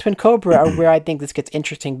Twin Cobra are where I think this gets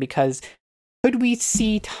interesting, because could we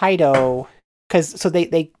see Taito? Because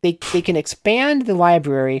they can expand the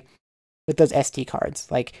library with those SD cards.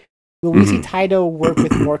 Like, will we see Taito work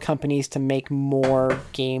with more companies to make more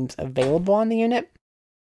games available on the unit?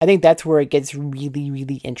 I think that's where it gets really,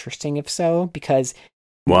 really interesting, if so, because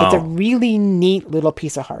it's a really neat little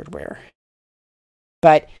piece of hardware.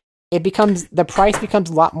 But the price becomes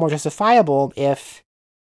a lot more justifiable if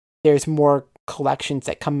there's more collections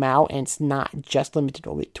that come out, and it's not just limited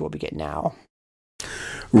to what we get now.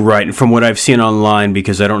 Right, and from what I've seen online,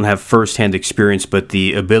 because I don't have first-hand experience, but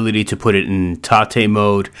the ability to put it in Tate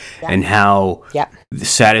mode and how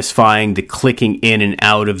satisfying the clicking in and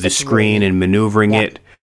out of the screen and maneuvering it,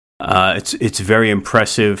 it's very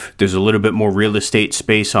impressive. There's a little bit more real estate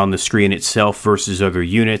space on the screen itself versus other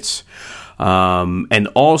units. And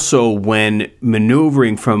also, when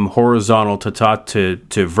maneuvering from horizontal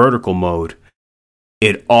to vertical mode,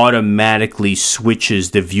 it automatically switches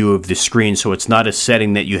the view of the screen, so it's not a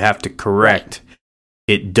setting that you have to correct.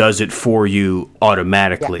 It does it for you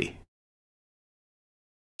automatically.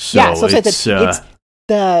 So it's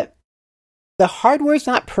the hardware's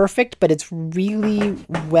not perfect, but it's really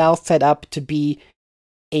well set up to be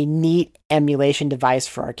a neat emulation device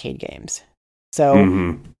for arcade games.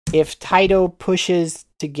 So if Taito pushes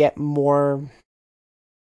to get more,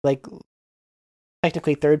 like,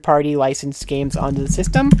 technically third-party licensed games onto the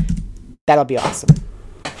system, that'll be awesome.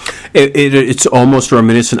 It's almost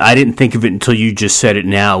reminiscent. I didn't think of it until you just said it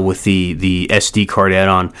now with the SD card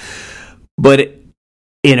add-on. But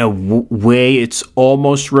in a way, it's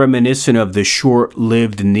almost reminiscent of the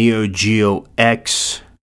short-lived Neo Geo X.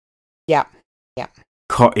 Yeah.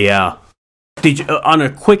 Did you, on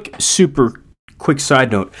a super quick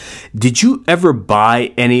side note, did you ever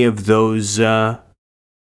buy any of those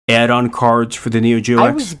add-on cards for the Neo Geo X?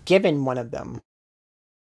 I was given one of them.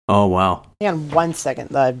 Oh, wow. Hang on 1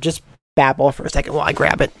 second. Just babble for a second while I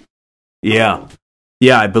grab it. Yeah,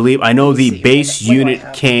 I know the base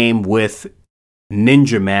unit came with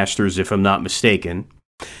Ninja Masters, if I'm not mistaken.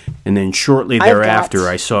 And then shortly thereafter,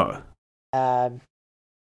 I saw the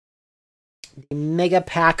Mega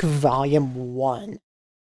Pack Volume 1.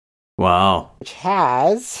 Wow. Which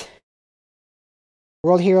has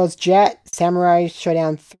World Heroes Jet, Samurai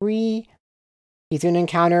Showdown 3, Kizuna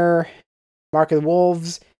Encounter, Mark of the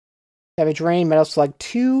Wolves, Savage Rain, Metal Slug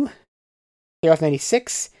 2, KOF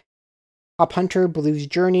 96, Hop Hunter, Blues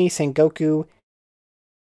Journey, Sengoku,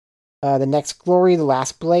 The Next Glory, The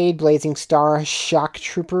Last Blade, Blazing Star, Shock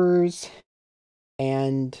Troopers,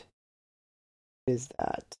 and what is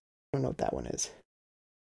that? I don't know what that one is.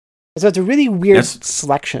 So it's a really weird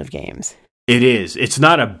selection of games. It is. It's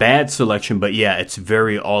not a bad selection, but yeah, it's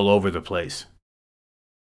very all over the place.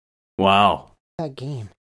 Wow. That game.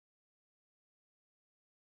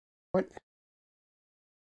 What?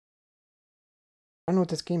 I don't know what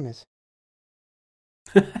this game is.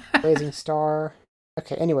 Blazing Star.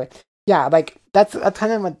 Okay, anyway. Yeah, like, that's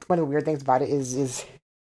kind of one of the weird things about it is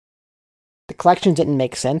the collection didn't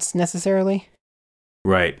make sense, necessarily.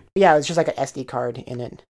 Right. Yeah, it was just like an SD card in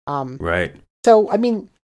it. Right. So, I mean,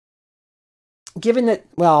 given that,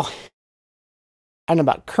 well, I don't know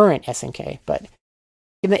about current SNK, but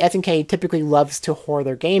given that SNK typically loves to whore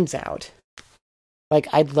their games out, like,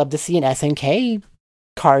 I'd love to see an SNK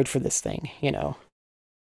card for this thing, you know?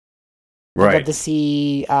 Right. I'd love to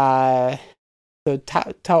see the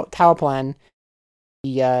Towerplan,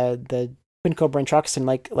 the Twin Cobra and Truxton,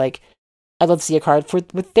 like I'd love to see a card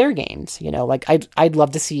with their games, you know? Like, I'd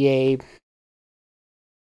love to see a...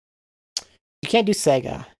 You can't do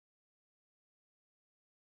Sega.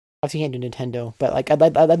 Obviously, you can't do Nintendo, but like I'd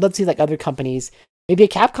love to see like other companies, maybe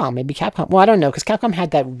Capcom. Well, I don't know, because Capcom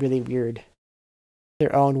had that really weird,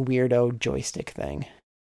 their own weirdo joystick thing.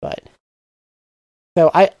 But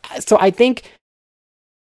so I think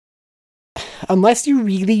unless you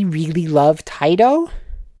really, really love Taito,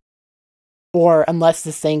 or unless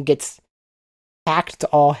this thing gets hacked to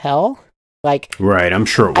all hell, like right, I'm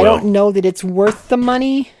sure it will. I don't know that it's worth the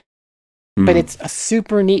money. But it's a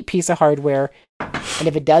super neat piece of hardware, and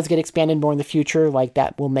if it does get expanded more in the future, like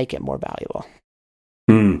that will make it more valuable.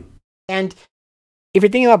 And if you're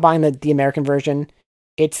thinking about buying the American version,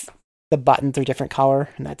 it's the buttons are different color,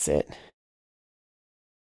 and that's it.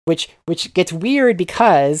 Which gets weird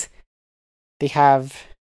because they have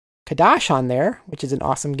Kadash on there, which is an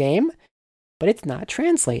awesome game, but it's not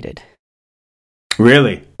translated.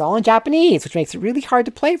 Really? It's all in Japanese, which makes it really hard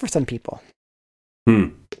to play for some people.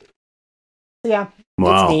 Yeah,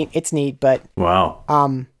 wow. It's neat, but wow,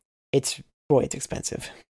 it's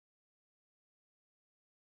expensive.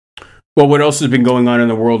 Well, what else has been going on in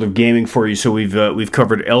the world of gaming for you? So we've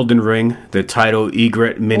covered Elden Ring, the Taito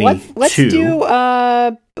Egret Mini 2.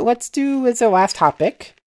 Let's do as the last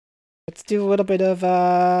topic. Let's do a little bit of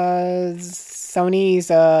Sony's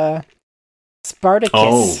Spartacus.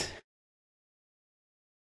 Oh,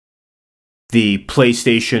 the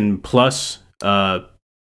PlayStation Plus.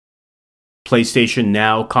 PlayStation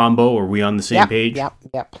Now combo. Are we on the same page?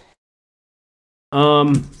 Yep.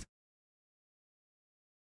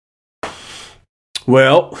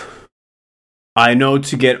 Well, I know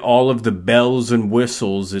to get all of the bells and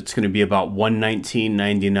whistles, it's going to be about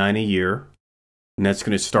 $119.99 a year, and that's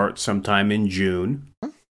going to start sometime in June.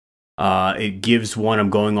 It gives one, I'm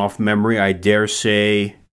going off memory, I dare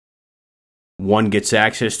say one gets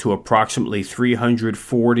access to approximately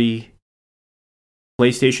 340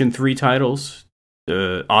 PlayStation 3 titles.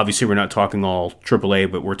 Obviously, we're not talking all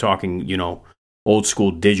AAA, but we're talking, old school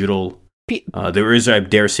digital. There is, I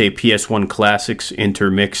dare say, PS1 classics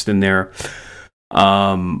intermixed in there.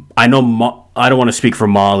 I know I don't want to speak for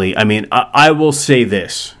Molly. I mean, I will say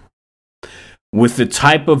this. With the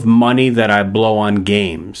type of money that I blow on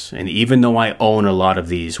games, and even though I own a lot of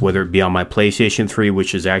these, whether it be on my PlayStation 3,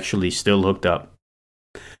 which is actually still hooked up,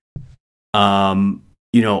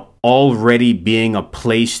 already being a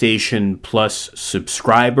PlayStation Plus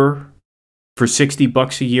subscriber for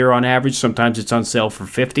 $60 a year on average, sometimes it's on sale for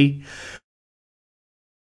 $50.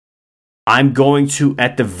 I'm going to,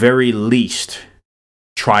 at the very least,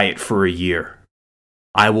 try it for a year.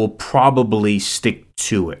 I will probably stick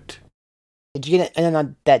to it. Did you get it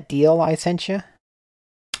on that deal I sent you?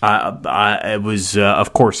 It was,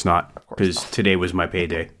 of course not, because today was my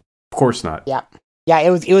payday. Of course not. Yeah,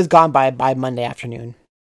 it was gone by Monday afternoon.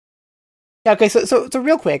 Yeah, okay, so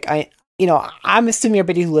real quick, I'm assuming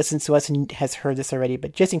everybody who listens to us has heard this already,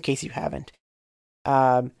 but just in case you haven't,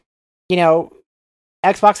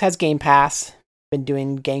 Xbox has Game Pass, been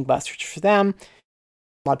doing gangbusters for them.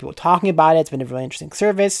 A lot of people talking about it. It's been a really interesting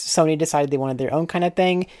service. Sony decided they wanted their own kind of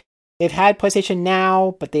thing. They've had PlayStation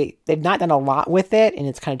Now, but they've not done a lot with it, and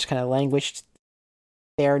it's kind of languished.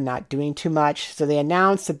 They're not doing too much, so they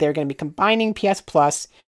announced that they're going to be combining PS Plus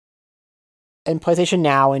and PlayStation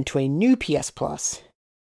Now into a new PS Plus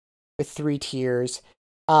with 3 tiers.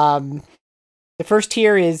 The first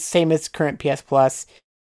tier is same as current PS Plus.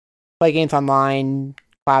 Play games online,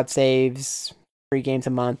 cloud saves, free games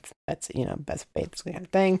a month. That's basically kind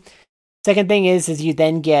of thing. Second thing is you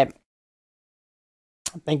then get,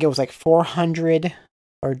 I think it was like 400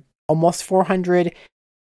 or almost 400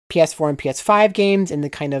 PS4 and PS5 games in the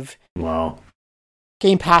kind of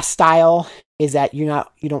Game Pass style. Is that you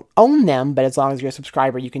don't own them, but as long as you're a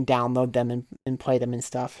subscriber, you can download them and play them and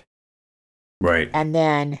stuff. Right. And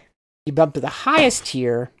then You bump to the highest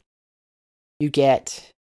tier, you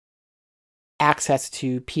get access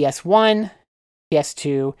to PS1,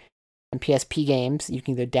 PS2, and PSP games. You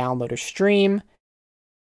can either download or stream.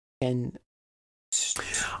 And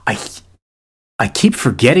I keep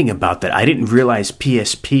forgetting about that. I didn't realize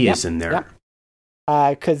PSP is in there.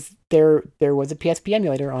 Because there was a PSP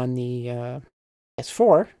emulator on the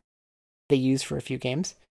PS4 they used for a few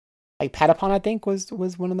games. Like Patapon, I think, was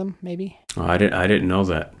one of them, maybe. Oh, I didn't know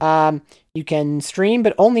that. You can stream,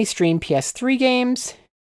 but only stream PS3 games.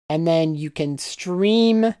 And then you can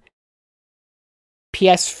stream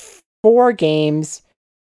PS4 games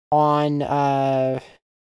on your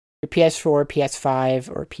PS4, PS5,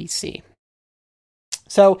 or PC.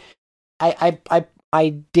 So I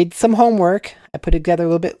did some homework. I put together a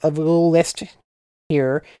little bit of a little list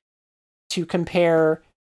here to compare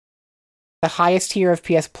the highest tier of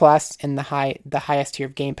PS Plus and the highest tier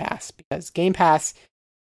of Game Pass, because Game Pass,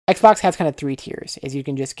 Xbox has kind of three tiers. Is you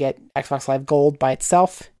can just get Xbox Live Gold by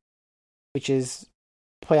itself, which is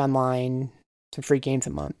play online, some free games a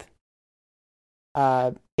month.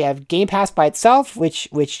 They have Game Pass by itself, which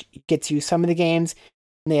gets you some of the games,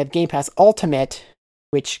 and they have Game Pass Ultimate,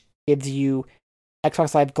 which gives you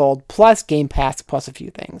Xbox Live Gold plus Game Pass plus a few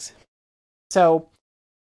things. So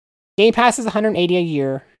Game Pass is $180 a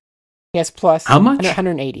year. PS Plus. How much?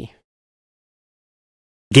 $180.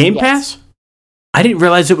 Game Pass? I didn't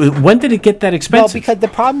realize it was. When did it get that expensive? Well, because the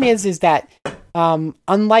problem is that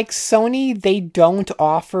unlike Sony, they don't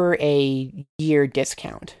offer a year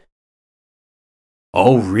discount.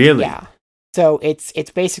 Oh, really? Yeah. So it's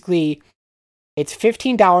basically it's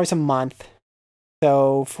 $15 a month,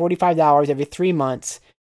 so $45 every 3 months,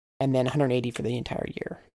 and then $180 for the entire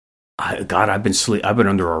year. God, I've been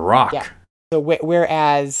under a rock. Yeah. So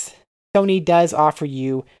whereas Sony does offer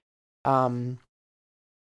you a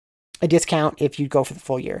discount if you go for the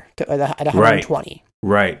full year at $120.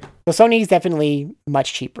 Right. So Sony is definitely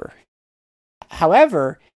much cheaper.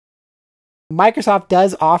 However, Microsoft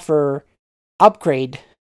does offer upgrade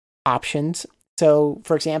options. So,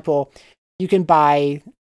 for example, you can buy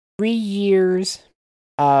 3 years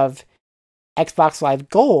of Xbox Live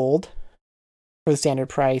Gold for the standard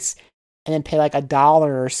price, and then pay like $1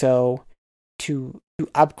 or so to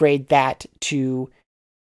upgrade that to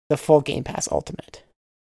the full Game Pass Ultimate.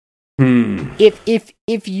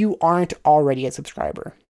 If you aren't already a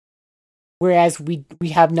subscriber. Whereas we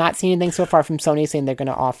have not seen anything so far from Sony saying they're going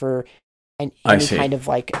to offer any kind of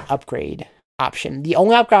like upgrade option. The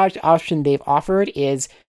only upgrade option they've offered is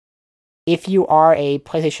if you are a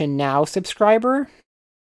PlayStation Now subscriber,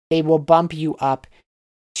 they will bump you up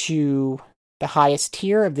to the highest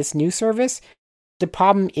tier of this new service. The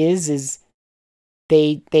problem is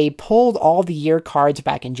they pulled all the year cards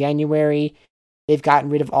back in January. They've gotten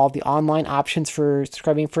rid of all the online options for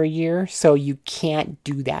subscribing for a year, so you can't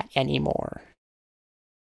do that anymore.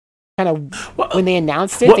 When they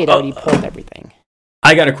announced it, they'd already pulled everything.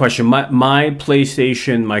 I got a question. My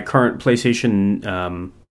PlayStation, my current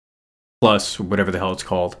PlayStation Plus, whatever the hell it's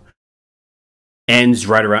called, ends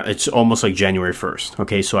right around. It's almost like January 1st.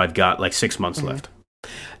 Okay, so I've got like 6 months left.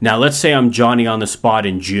 Now, let's say I'm Johnny on the spot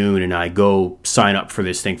in June, and I go sign up for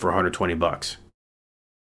this thing for $120.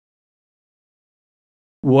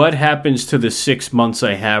 What happens to the 6 months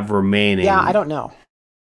I have remaining? Yeah, I don't know.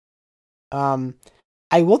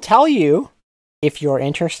 I will tell you, if you're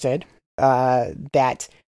interested, that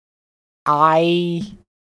I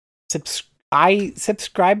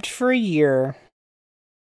subscribed for a year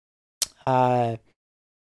to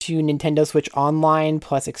Nintendo Switch Online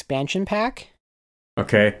plus expansion pack.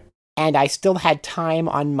 Okay. And I still had time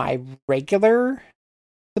on my regular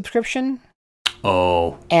subscription.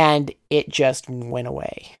 Oh. And it just went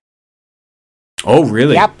away. Oh,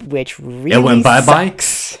 really? Yep, which really it went bye-bye?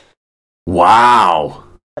 sucks. Wow.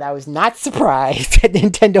 But I was not surprised that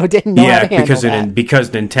Nintendo didn't know how to handle that. Because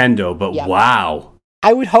Nintendo, but yep. Wow.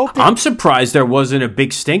 I would hope that... I'm surprised there wasn't a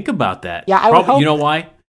big stink about that. Yeah, I would hope... You know why?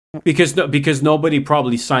 Because nobody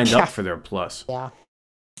probably signed up for their Plus. Yeah.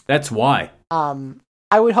 That's why.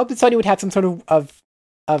 I would hope that Sony would have some sort of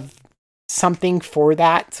something for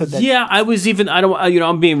that. So that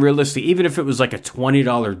I'm being realistic. Even if it was like a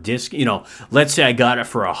 $20 disc, let's say I got it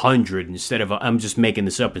for $100 instead of, I'm just making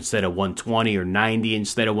this up, instead of $120 or $90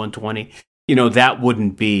 instead of $120, that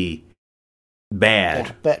wouldn't be bad.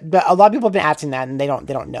 Yeah, but a lot of people have been asking that and they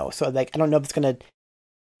don't know. So like, I don't know if it's going to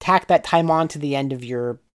tack that time on to the end of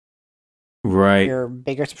your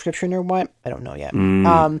bigger subscription or what. I don't know yet.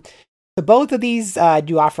 So both of these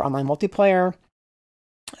do offer online multiplayer.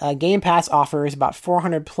 Game Pass offers about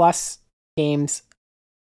 400 plus games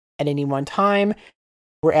at any one time.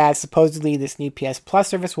 Whereas supposedly this new PS Plus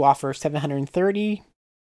service will offer 730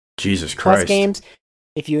 Jesus plus Christ. games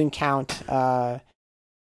if you count PS4,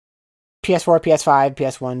 PS5,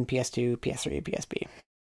 PS1, PS2, PS3, PSP.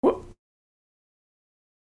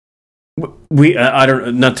 I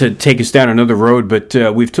don't, not to take us down another road, but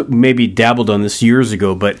we've maybe dabbled on this years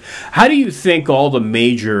ago. But how do you think all the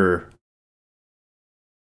major,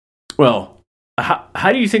 well,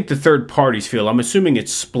 how do you think the third parties feel? I'm assuming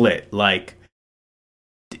it's split. Like,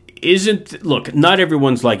 look, not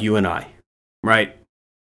everyone's like you and I, right?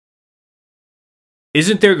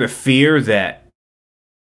 Isn't there the fear that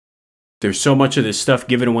there's so much of this stuff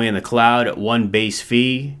given away in the cloud at one base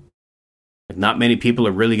fee? Not many people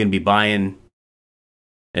are really going to be buying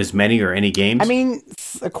as many or any games. I mean,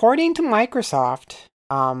 according to Microsoft,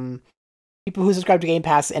 people who subscribe to Game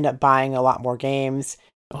Pass end up buying a lot more games.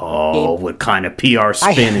 What kind of PR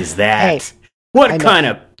spin is that? Hey, what kind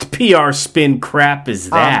of PR spin crap is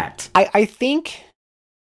that? I think...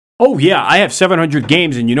 Oh, yeah, I have 700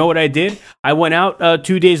 games, and you know what I did? I went out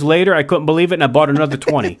 2 days later, I couldn't believe it, and I bought another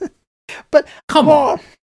 20. But Come on.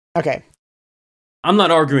 Okay. I'm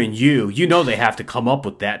not arguing you. You know they have to come up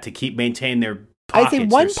with that to maintain their pockets, I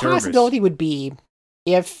think one possibility would be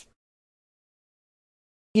if,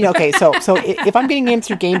 okay, so if I'm getting games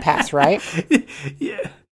through Game Pass, right?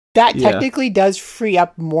 Yeah. That technically does free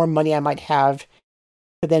up more money I might have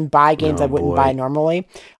to then buy games I wouldn't buy normally.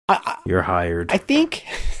 You're hired. I think...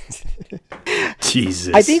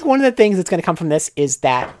 Jesus. I think one of the things that's going to come from this is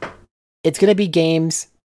that it's going to be games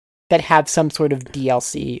that have some sort of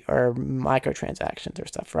DLC or microtransactions or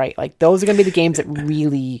stuff, right? Like, those are going to be the games that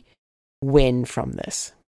really win from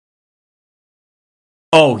this.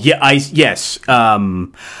 Oh, yeah, yes.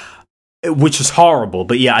 Which is horrible,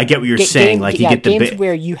 but yeah, I get what you're saying. Like, you get the games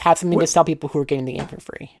where you have something to sell people who are getting the game for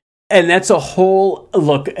free. And that's a whole,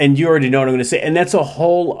 look, and you already know what I'm going to say, and that's a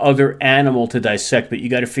whole other animal to dissect, but you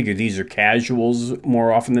got to figure these are casuals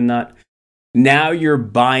more often than not. Now you're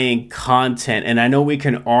buying content, and I know we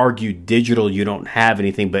can argue digital, you don't have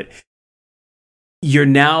anything, but you're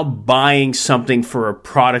now buying something for a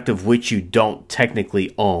product of which you don't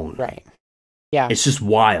technically own. Right. Yeah. It's just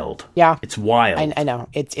wild. Yeah. It's wild. I know.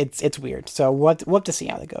 It's weird. So we'll have to see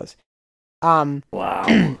how that goes. Wow.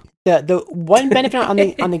 The one benefit on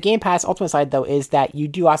the Game Pass Ultimate side, though, is that you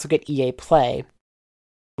do also get EA Play,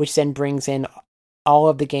 which then brings in all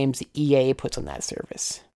of the games that EA puts on that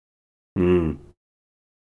service. Madden.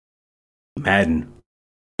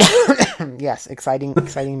 Yes, exciting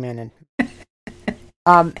Madden.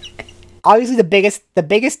 Obviously, the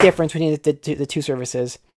biggest difference between the two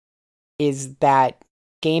services is that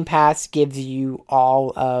Game Pass gives you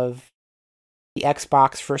all of the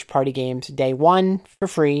Xbox first party games day one for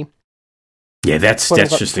free. Yeah, that's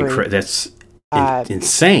just incredible. That's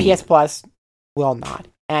insane. PS Plus will not,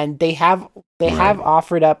 and they have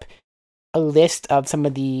offered up a list of some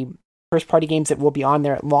of the first party games that will be on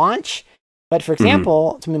there at launch. But for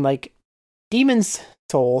example, something like Demon's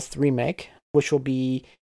Souls remake, which will be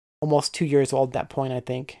almost 2 years old at that point, I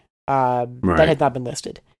think, that has not been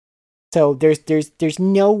listed. So there's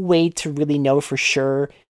no way to really know for sure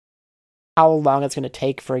how long it's going to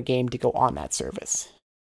take for a game to go on that service.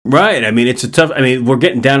 Right. I mean, we're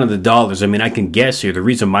getting down to the dollars. I mean, I can guess here the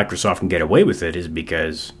reason Microsoft can get away with it is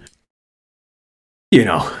because,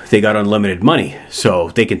 they got unlimited money, so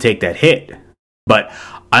they can take that hit. But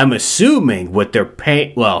I'm assuming what they're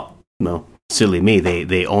paying, well, no, silly me,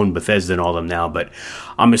 they own Bethesda and all them now, but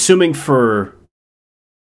I'm assuming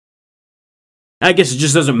I guess it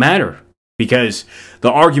just doesn't matter, because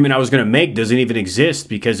the argument I was going to make doesn't even exist,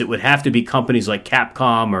 because it would have to be companies like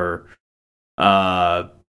Capcom or, I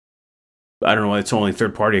don't know, it's the only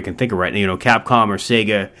third party I can think of right now, Capcom or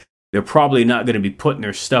Sega. They're probably not going to be putting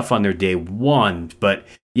their stuff on their day one, but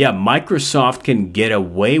yeah, Microsoft can get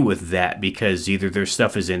away with that because either their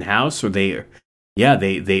stuff is in-house or they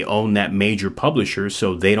own that major publisher,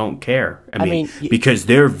 so they don't care. I mean because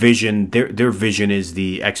their vision is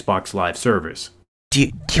the Xbox Live service. Do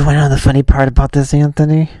you want to know the funny part about this,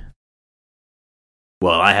 Anthony?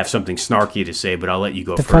 Well, I have something snarky to say, but I'll let you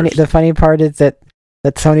go first. The funny part is that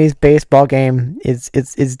Sony's baseball game is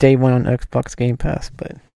day one on Xbox Game Pass,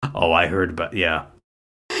 but oh, I heard about, yeah.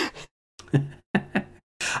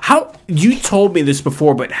 How, you told me this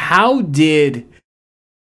before, but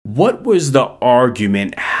what was the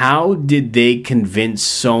argument? How did they convince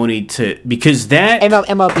Sony to, because that...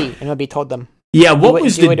 MLB told them. Yeah, what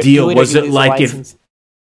was the deal? Was it like if...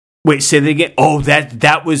 Wait, say that again? Oh,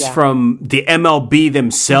 that was from the MLB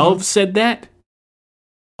themselves said that?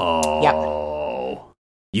 Oh. Yeah.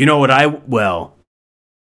 You know what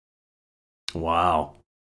wow.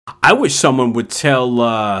 I wish someone would tell.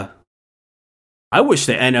 I wish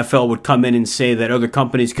the NFL would come in and say that other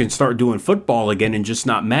companies can start doing football again and just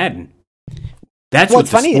not Madden. That's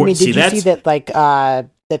what's funny. I mean, did you see that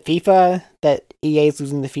that FIFA, that EA is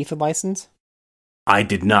losing the FIFA license? I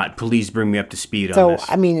did not. Please bring me up to speed on this.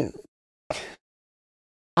 So I mean,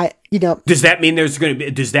 does that mean there's going to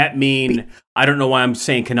be? Does that mean I don't know why I'm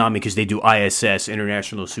saying Konami because they do ISS,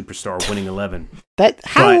 International Superstar Winning 11.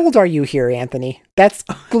 How old are you here, Anthony? That's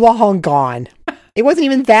long gone. It wasn't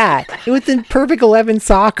even that. It was in Perfect 11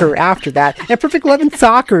 Soccer after that. And Perfect 11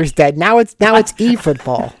 Soccer is dead. Now it's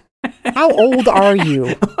eFootball. How old are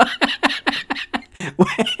you?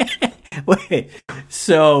 Wait.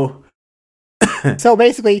 So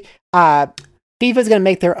basically, FIFA's going to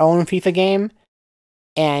make their own FIFA game,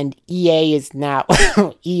 and EA is now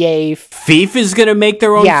FIFA's going to make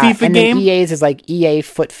their own FIFA and game? Then EA's is like EA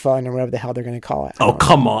Foot Fun or whatever the hell they're going to call it. Oh,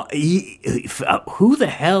 come on. Who the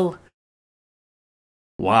hell?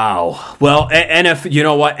 Wow. Well, you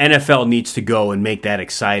know what? NFL needs to go and make that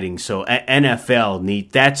exciting. So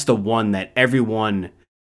that's the one that everyone.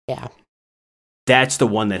 Yeah. That's the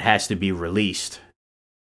one that has to be released.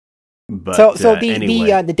 But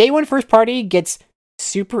anyway. The day one first party gets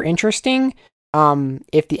super interesting.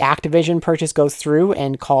 If the Activision purchase goes through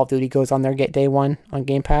and Call of Duty goes on their day one on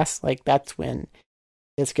Game Pass, like that's when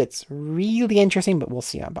this gets really interesting. But we'll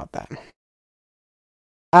see about that.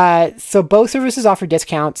 So both services offer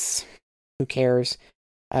discounts. Who cares?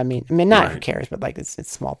 I mean, not right. Who cares, but like it's a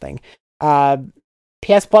small thing.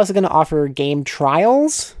 PS Plus is going to offer game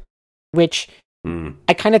trials, which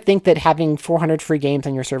I kind of think that having 400 free games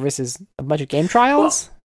on your service is a bunch of game trials.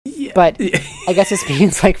 Well, yeah. But I guess this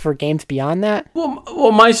means like for games beyond that.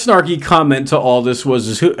 Well, my snarky comment to all this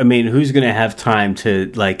was, who's going to have time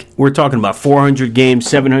to, like, we're talking about 400 games,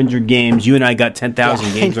 700 games. You and I got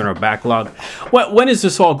 10,000 games on our backlog. When is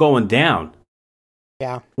this all going down?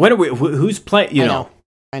 Yeah. When are we? Who's playing?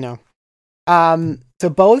 I know. So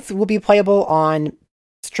both will be playable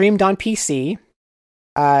streamed on PC.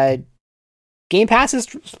 Game Pass is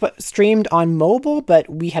streamed on mobile, but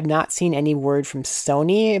we have not seen any word from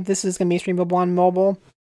Sony if this is going to be streamable on mobile.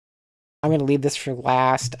 I'm going to leave this for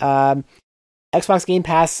last. Xbox Game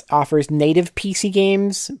Pass offers native PC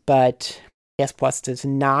games, but PS Plus does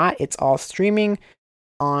not. It's all streaming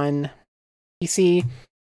on PC.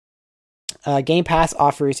 Game Pass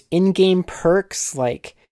offers in-game perks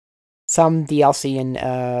like some DLC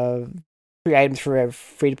and free items for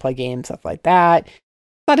free-to-play games, stuff like that.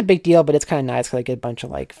 Not a big deal, but it's kind of nice because I get a bunch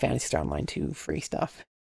of like Phantasy Star Online 2 free stuff.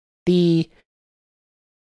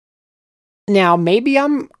 Now maybe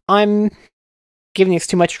I'm giving this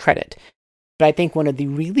too much credit, but I think one of the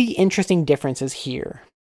really interesting differences here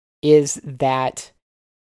is that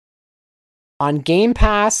on Game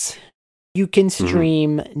Pass you can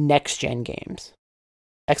stream next-gen games,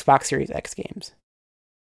 Xbox Series X games,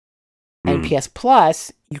 and PS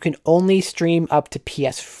Plus you can only stream up to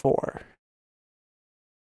PS4.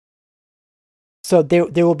 So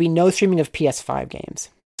there will be no streaming of PS5 games.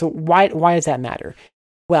 So why does that matter?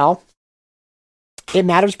 Well, it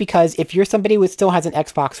matters because if you're somebody who still has an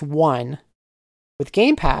Xbox One with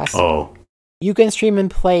Game Pass, you can stream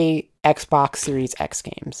and play Xbox Series X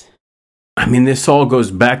games. I mean, this all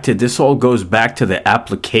goes back to the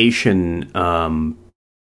application,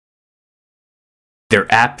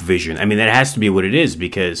 their app vision. I mean, that has to be what it is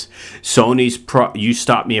because Sony's you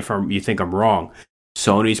stop me if you think I'm wrong.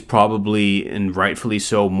 Sony's probably, and rightfully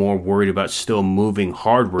so, more worried about still moving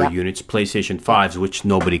hardware units, PlayStation 5s, which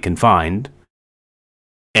nobody can find.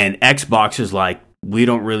 And Xbox is like, we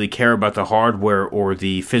don't really care about the hardware or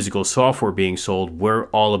the physical software being sold. We're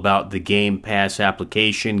all about the Game Pass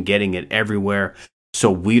application, getting it everywhere. So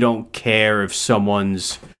we don't care if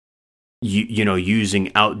someone's,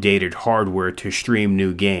 using outdated hardware to stream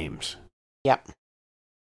new games. Yep.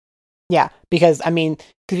 Yeah, because if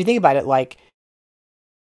you think about it, like,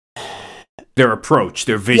 their approach,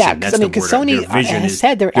 their vision. That's the word. Sony has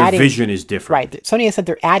said their vision is different. Right. Sony has said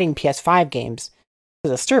they're adding PS5 games to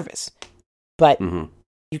the service, but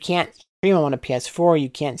you can't stream them on a PS4. You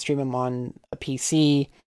can't stream them on a PC.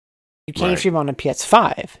 You can't stream them on a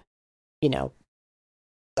PS5. You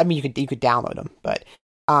could download them, but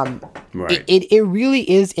it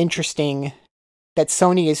really is interesting that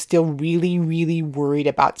Sony is still really, really worried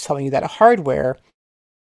about selling you that hardware,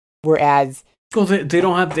 whereas. Well, they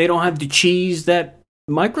don't have the cheese that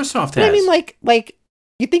Microsoft has. I mean, like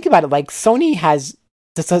you think about it, like Sony has.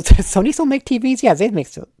 Does Sony still make TVs? Yeah, they make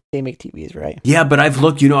TVs, right? Yeah, but I've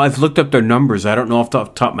looked up their numbers. I don't know off the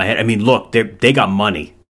top of my head. I mean, look, they got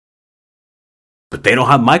money, but they don't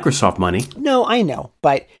have Microsoft money. No, I know,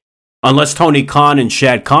 but Unless Tony Khan and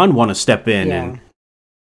Shad Khan want to step in and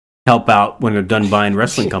help out when they're done buying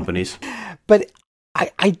wrestling companies. But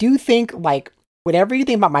I do think, like, whatever you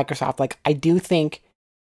think about Microsoft, like, I do think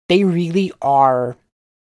they really are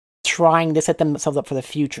trying to set themselves up for the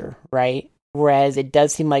future, right? Whereas it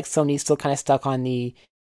does seem like Sony's still kind of stuck on the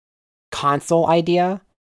console idea,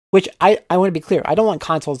 which I want to be clear. I don't want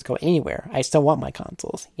consoles to go anywhere. I still want my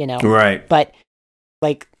consoles, you know? Right. But,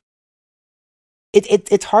 like,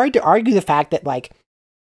 it's hard to argue the fact that, like,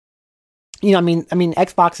 you know, I mean,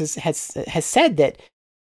 Xbox has said that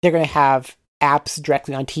they're going to have apps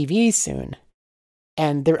directly on TVs soon,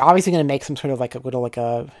 and they're obviously going to make some sort of like a little like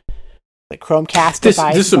Chromecast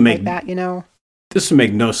device, something like that. You know, this will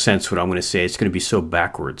make no sense. What I'm going to say, it's going to be so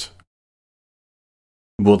backwards.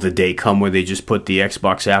 Will the day come where they just put the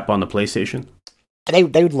Xbox app on the PlayStation? They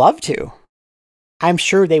would love to. I'm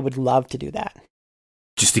sure they would love to do that.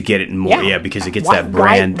 Just to get it in more, because it gets that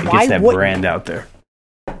brand. It gets that brand out there.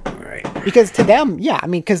 Right. Because to them,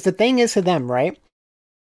 because the thing is to them, right?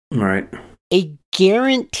 Right. A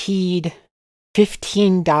guaranteed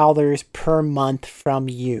 $15 per month from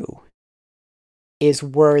you is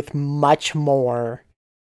worth much more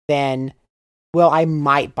than, well, I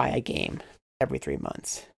might buy a game every 3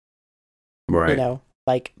 months. Right. You know,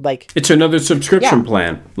 like it's another subscription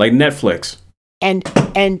plan, like Netflix.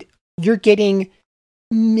 And you're getting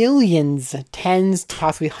millions, tens,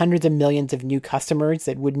 possibly hundreds of millions of new customers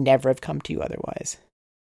that would never have come to you otherwise.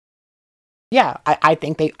 Yeah, I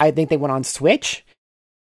think they went on Switch,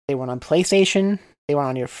 they went on PlayStation, they went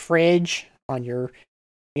on your fridge, on your,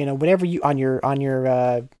 you know, whatever you on your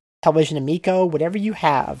television Amico, whatever you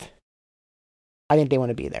have. I think they want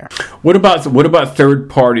to be there. What about third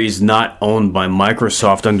parties not owned by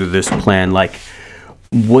Microsoft under this plan? Like,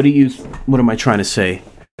 what am I trying to say?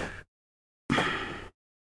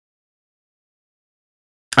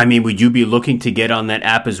 I mean, would you be looking to get on that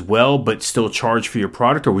app as well, but still charge for your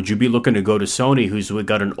product? Or would you be looking to go to Sony, who's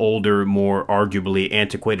got an older, more arguably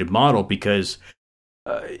antiquated model? Because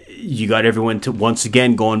you got everyone to, once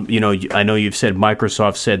again, going, you know, I know you've said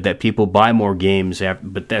Microsoft said that people buy more games,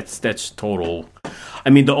 but that's total. I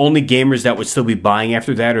mean, the only gamers that would still be buying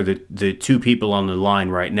after that are the two people on the line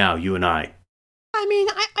right now, you and I. I mean,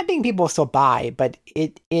 I think people still buy, but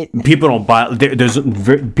it people don't buy.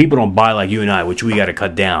 People don't buy like you and I, which we got to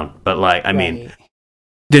cut down. But like, I mean,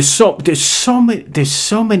 there's so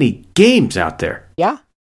many games out there. Yeah,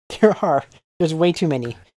 there are. There's way too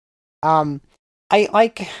many. I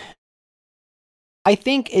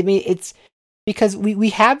think, I mean, it's because we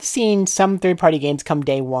have seen some third party games come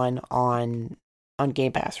day one on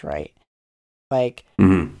Game Pass, right? Like,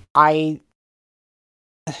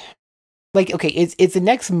 Like, okay, is the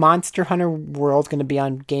next Monster Hunter World going to be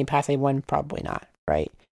on Game Pass Day 1? Probably not, right?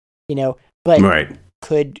 You know, but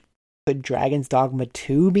could Dragon's Dogma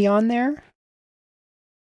 2 be on there?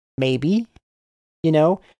 Maybe. You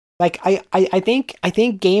know, like I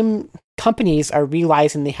think game companies are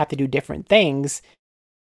realizing they have to do different things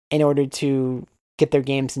in order to get their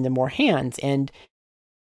games into more hands. And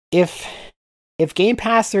if Game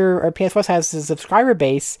Pass or PS Plus has a subscriber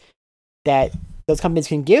base that those companies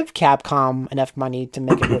can give Capcom enough money to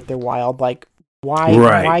make it worth their while, like,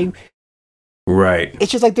 why? Right.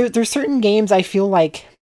 It's just like there's certain games I feel like.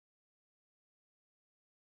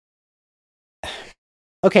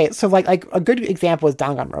 Okay, so like a good example is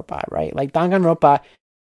Danganronpa, right? Like Danganronpa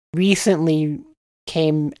recently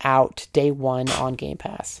came out day one on Game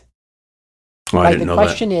Pass. Oh, I didn't know that. The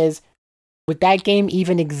question is, would that game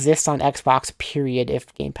even exist on Xbox, period,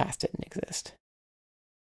 if Game Pass didn't exist?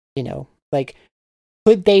 You know, like,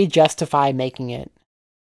 could they justify making it?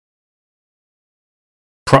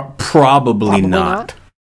 Probably not.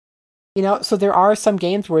 You know, so there are some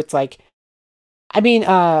games where it's like, I mean,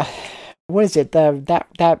 what is it?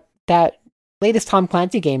 That latest Tom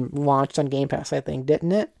Clancy game launched on Game Pass, I think,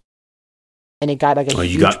 didn't it? And it got like a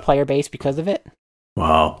huge player base because of it.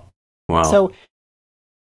 Wow. So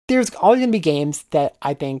there's always going to be games that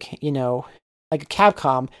I think, you know, like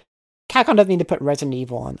Capcom doesn't need to put Resident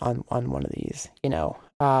Evil on one of these, you know.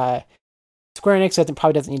 Square Enix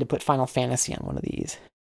probably doesn't need to put Final Fantasy on one of these.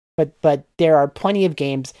 But there are plenty of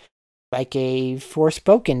games like a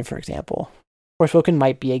Forspoken, for example. Forspoken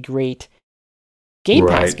might be a great Game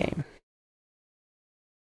Pass game.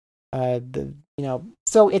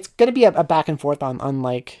 So it's going to be a back and forth on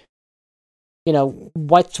like, you know,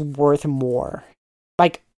 what's worth more.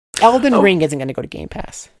 Like Elden Ring isn't going to go to Game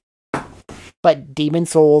Pass. But Demon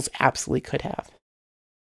Souls absolutely could have.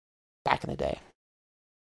 Back in the day.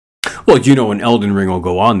 Well, you know, an Elden Ring will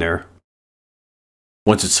go on there.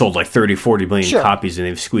 once it's sold like 30, 40 million copies and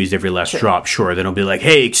they've squeezed every last drop, then it'll be like,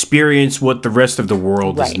 hey, experience what the rest of the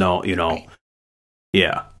world is now, Right.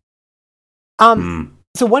 Yeah.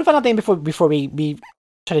 So one final thing before we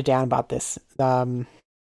shut it down about this, that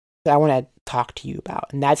I want to talk to you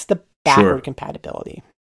about, and that's the backward compatibility.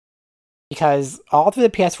 Because all through the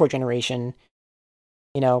PS4 generation,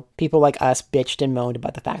 people like us bitched and moaned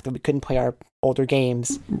about the fact that we couldn't play our older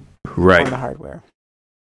games on the hardware.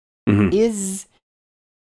 Mm-hmm.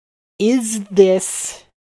 Is this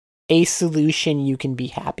a solution you can be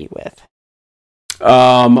happy with?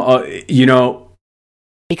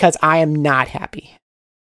 Because I am not happy.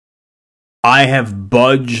 I have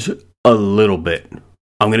budged a little bit.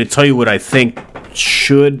 I'm going to tell you what I think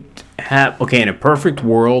should happen. Okay, in a perfect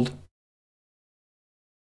world,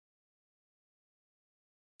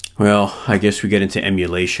 well, I guess we get into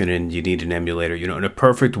emulation and you need an emulator. In a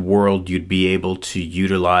perfect world, you'd be able to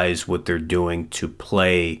utilize what they're doing to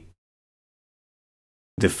play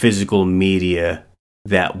the physical media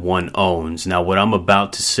that one owns. Now, what I'm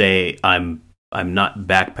about to say, I'm not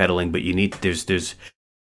backpedaling, but there's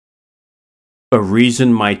a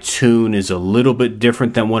reason my tune is a little bit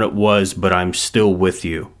different than what it was, but I'm still with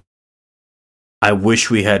you. I wish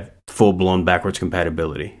we had full-blown backwards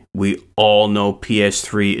compatibility. We all know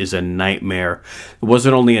PS3 is a nightmare. It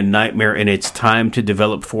wasn't only a nightmare in its time to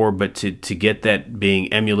develop for, but to get that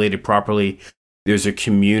being emulated properly. There's a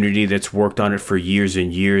community that's worked on it for years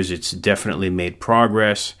and years. It's definitely made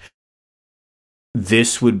progress.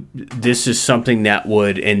 This is something that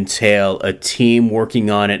would entail a team working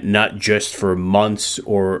on it, not just for months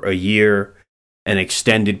or a year, an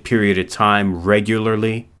extended period of time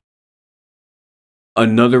regularly.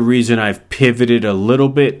 Another reason I've pivoted a little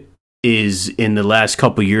bit is in the last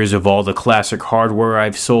couple years of all the classic hardware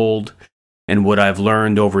I've sold and what I've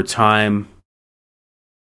learned over time.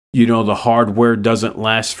 The hardware doesn't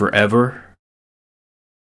last forever.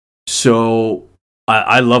 So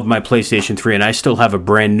I love my PlayStation 3, and I still have a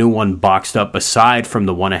brand new one boxed up aside from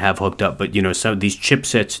the one I have hooked up. But, some of these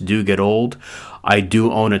chipsets do get old. I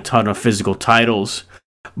do own a ton of physical titles,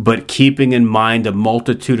 but keeping in mind a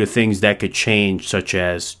multitude of things that could change, such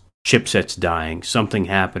as chipsets dying, something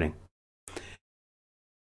happening.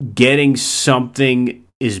 Getting something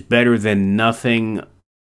is better than nothing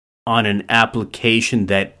on an application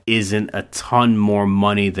that isn't a ton more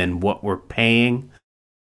money than what we're paying.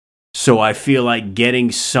 So I feel like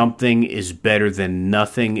getting something is better than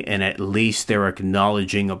nothing, and at least they're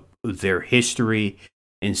acknowledging their history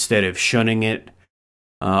instead of shunning it.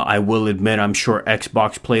 I will admit, I'm sure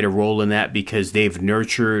Xbox played a role in that because they've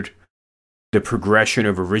nurtured the progression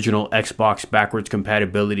of original Xbox backwards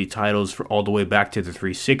compatibility titles for all the way back to the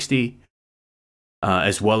 360.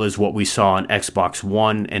 As well as what we saw on Xbox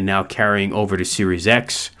One and now carrying over to Series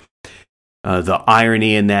X. The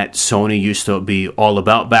irony in that Sony used to be all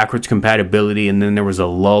about backwards compatibility, and then there was a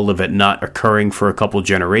lull of it not occurring for a couple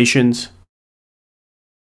generations.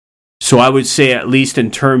 So I would say, at least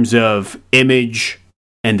in terms of image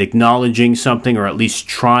and acknowledging something, or at least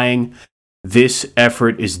trying, this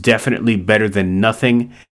effort is definitely better than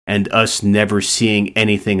nothing and us never seeing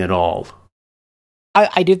anything at all.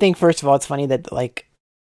 I do think, first of all, it's funny that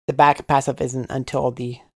the back passive isn't until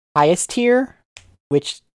the highest tier,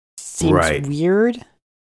 which seems weird.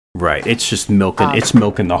 Right, it's just milking. It's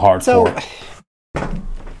milking the hardcore. So,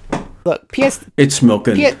 look, it's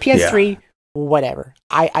milking PS3, whatever.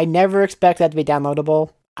 I never expect that to be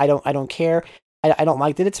downloadable. I don't care. I don't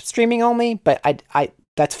like that it's streaming only, but I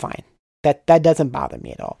that's fine. That doesn't bother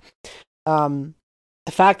me at all.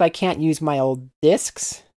 The fact I can't use my old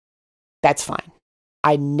discs, that's fine.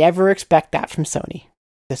 I never expect that from Sony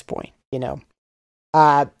at this point,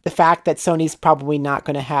 The fact that Sony's probably not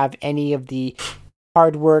going to have any of the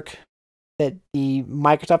hard work that the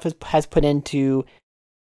Microsoft has put into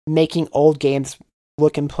making old games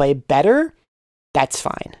look and play better, that's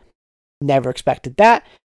fine. Never expected that.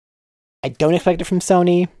 I don't expect it from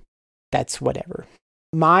Sony. That's whatever.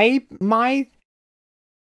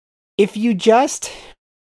 If you just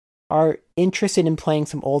are interested in playing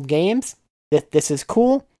some old games, this is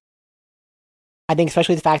cool. I think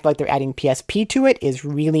especially the fact they're adding PSP to it is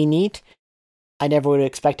really neat. I never would have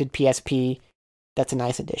expected PSP. That's a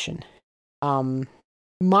nice addition.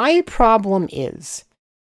 My problem is,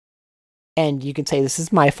 and you can say this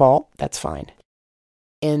is my fault, that's fine.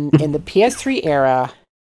 In the PS3 era,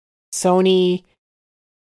 Sony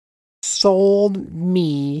sold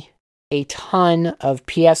me a ton of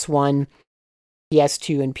PS1,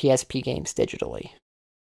 PS2, and PSP games digitally.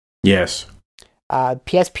 Yes.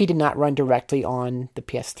 PSP did not run directly on the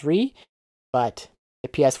PS3, but the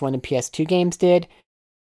PS1 and PS2 games did.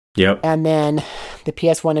 Yep. And then the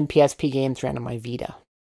PS1 and PSP games ran on my Vita.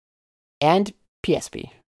 And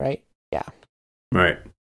PSP, right? Yeah. Right.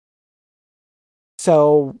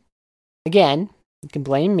 So, again, you can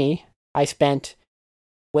blame me. I spent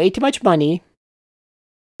way too much money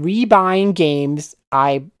rebuying games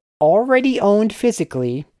I already owned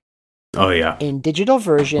physically. Oh, yeah. In digital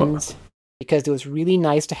versions, because it was really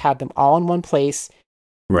nice to have them all in one place.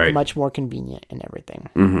 Right. Much more convenient and everything.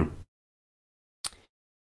 Mm-hmm.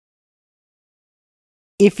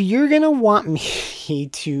 If you're going to want me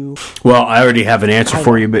to... Well, I already have an answer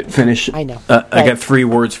for you, but finish. I know. I got 3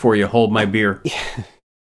 words for you. Hold my beer.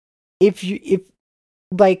 If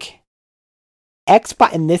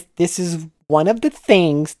Xbox, and this is one of the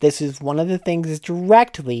things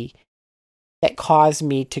directly that caused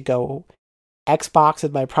me to go Xbox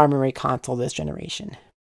as my primary console this generation.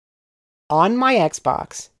 On my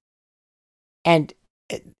Xbox, and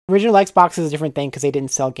original Xbox is a different thing because they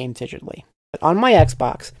didn't sell games digitally. But on my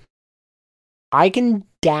Xbox, I can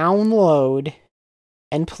download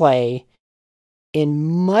and play in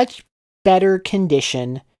much better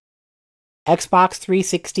condition Xbox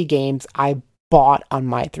 360 games I bought on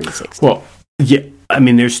my 360. Well, yeah, I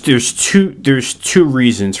mean, there's two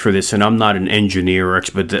reasons for this, and I'm not an engineer or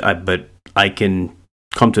expert, but I can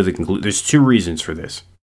come to the conclusion. There's 2 reasons for this.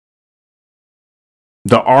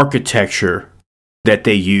 The architecture that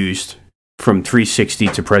they used from 360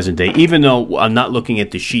 to present day, even though I'm not looking at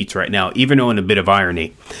the sheets right now, even though in a bit of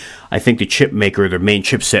irony, I think the chip maker, the main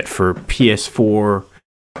chipset for PS4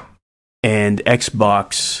 and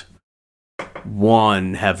Xbox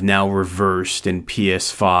One have now reversed in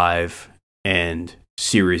PS5 and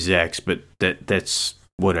Series X, but that's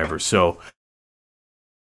whatever. So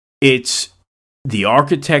it's the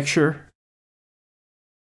architecture,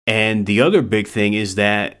 and the other big thing is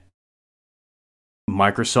that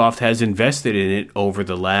Microsoft has invested in it over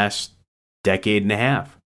the last decade and a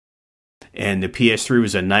half. And the PS3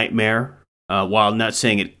 was a nightmare. While I'm not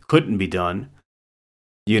saying it couldn't be done,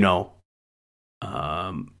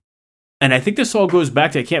 and I think this all goes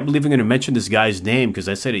back to, I can't believe I'm going to mention this guy's name because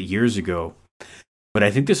I said it years ago, but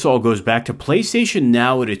I think this all goes back to PlayStation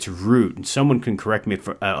Now at its root, and someone can correct me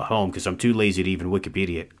at home because I'm too lazy to even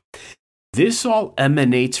Wikipedia it. This all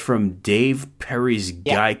emanates from Dave Perry's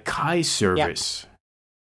Gaikai service,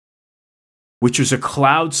 which was a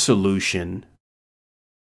cloud solution.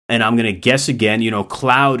 And I'm going to guess again,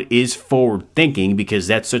 cloud is forward thinking because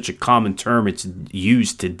that's such a common term it's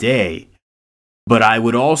used today. But I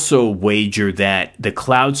would also wager that the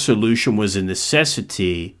cloud solution was a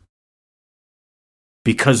necessity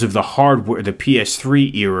because of the hardware, the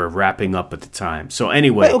PS3 era wrapping up at the time. So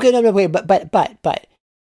anyway. But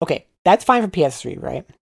okay, that's fine for PS3, right?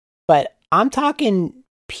 But I'm talking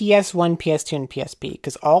PS1, PS2, and PSP,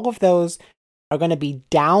 because all of those are going to be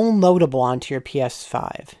downloadable onto your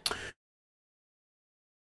PS5.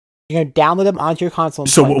 You're going to download them onto your console.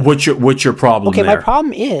 So what's your problem there? Okay, my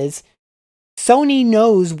problem is Sony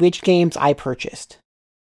knows which games I purchased.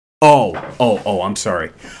 Oh, I'm sorry.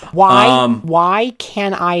 Why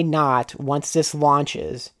can I not, once this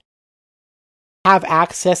launches, have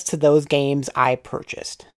access to those games I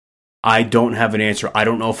purchased? I don't have an answer. I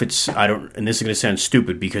don't know if and this is going to sound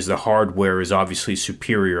stupid because the hardware is obviously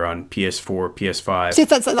superior on PS4, PS5. See,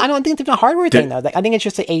 I don't think it's a hardware thing, though. I think it's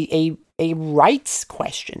just a rights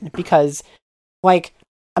question because,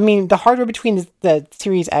 the hardware between the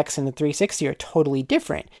Series X and the 360 are totally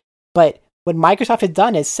different. But what Microsoft has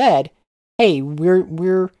done is said, hey,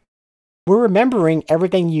 we're remembering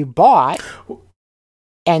everything you bought,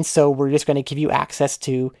 and so we're just going to give you access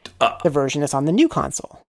to the version that's on the new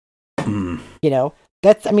console.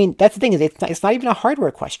 That's the thing is it's not even a hardware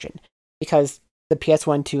question because the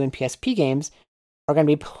PS1, 2, and PSP games are going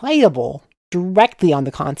to be playable directly on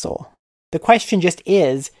the console. The question just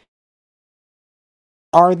is,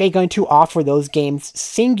 are they going to offer those games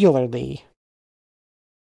singularly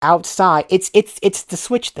outside? It's the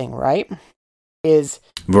Switch thing, right? Is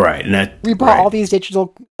right, and that we bought all these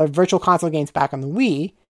digital virtual console games back on the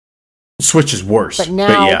Wii. Switch is worse, but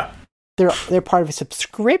now they're part of a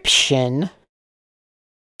subscription.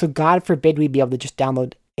 So God forbid we be able to just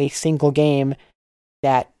download a single game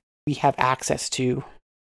that we have access to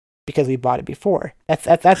because we bought it before. That's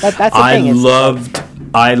the thing.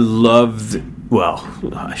 I loved. Well,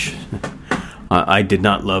 I did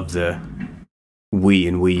not love the Wii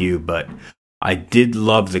and Wii U, but I did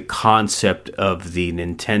love the concept of the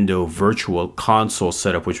Nintendo Virtual Console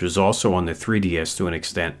setup, which was also on the 3DS to an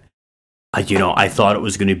extent. I thought it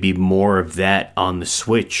was going to be more of that on the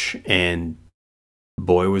Switch, and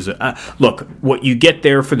boy, look, what you get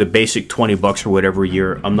there for the basic $20 or whatever a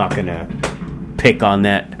year, I'm not going to pick on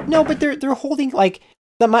that. No, but they're holding like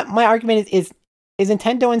my argument is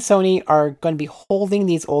Nintendo and Sony are going to be holding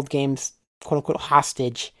these old games quote unquote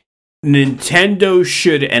hostage. Nintendo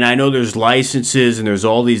should, and I know there's licenses and there's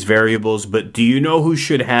all these variables, but do you know who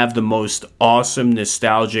should have the most awesome,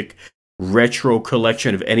 nostalgic, retro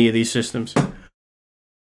collection of any of these systems?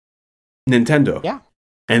 Nintendo. Yeah.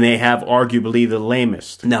 And they have arguably the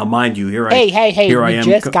lamest. Now, mind you, here Hey, here we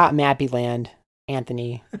just got Mappy Land,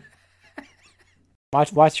 Anthony.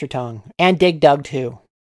 Watch your tongue. And Dig Dug, too.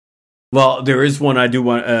 Well, there is one I do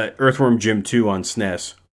want, Earthworm Jim 2 on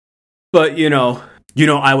SNES. But, you know,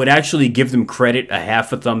 I would actually give them credit, a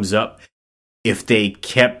half a thumbs up, if they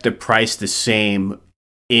kept the price the same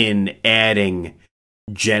in adding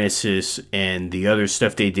Genesis and the other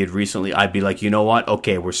stuff they did recently. I'd be like, you know what?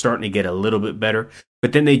 Okay, we're starting to get a little bit better.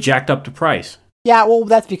 But then they jacked up the price. Yeah, well,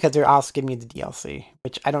 that's because they're also giving you the DLC,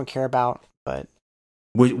 which I don't care about, but...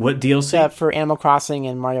 What DLC? Yeah, for Animal Crossing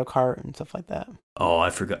and Mario Kart and stuff like that. Oh, I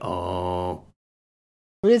forgot. Oh.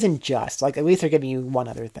 It isn't just. Like, at least they're giving you one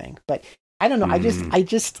other thing. But, I don't know. I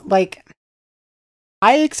just, like...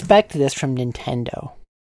 I expect this from Nintendo,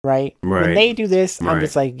 right? When they do this, I'm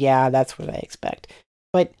just like, yeah, that's what I expect.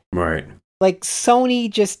 But, like,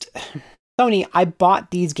 Sony, I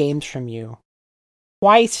bought these games from you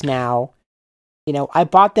twice now. You know, I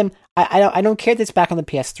bought them. I don't care that it's back on the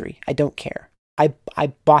PS3. I don't care. I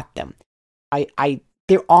bought them.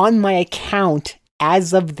 They're on my account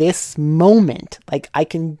as of this moment. Like, I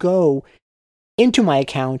can go into my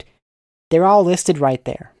account. They're all listed right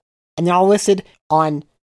there. And they're all listed on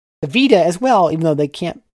the Vita as well, even though they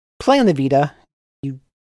can't play on the Vita. You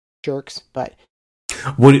jerks, but...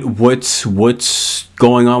 What's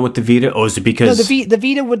going on with the Vita? Oh, is it because... No, the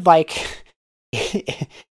Vita would, like...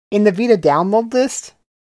 in the Vita download list...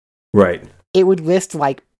 Right. It would list,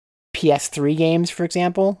 like, PS3 games, for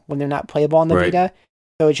example, when they're not playable on the Vita.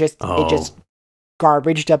 So it just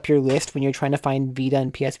garbaged up your list when you're trying to find Vita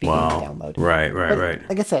and PSP games to download. Right.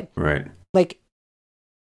 Like I said, like,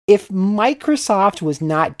 if Microsoft was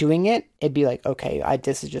not doing it, it'd be like, okay,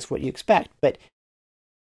 this is just what you expect. But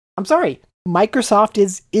I'm sorry, Microsoft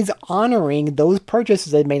is honoring those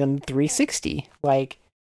purchases they made on the 360. Like,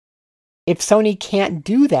 if Sony can't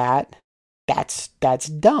do that, that's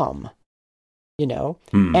dumb. You know?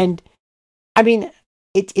 And I mean,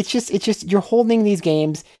 it's just you're holding these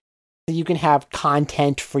games so you can have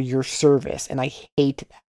content for your service, and I hate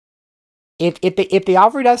that. If they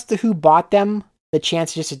offered us who bought them the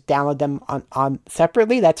chance just to download them on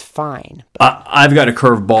separately, that's fine. I've got a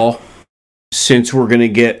curveball. Since we're gonna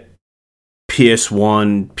get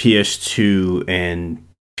PS1, PS2, and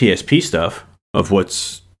PSP stuff of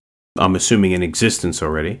what's I'm assuming in existence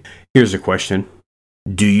already. Here's a question.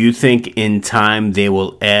 Do you think in time they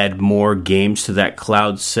will add more games to that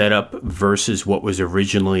cloud setup versus what was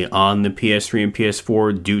originally on the PS3 and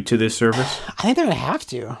PS4 due to this service? I think they're going to have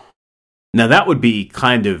to. Now that would be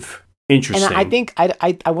kind of interesting. And I think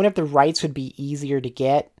I wonder if the rights would be easier to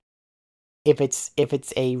get if it's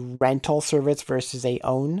a rental service versus a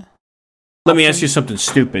own. Let me ask you something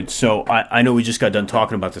stupid. So I know we just got done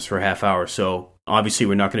talking about this for a half hour, so obviously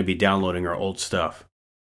we're not going to be downloading our old stuff.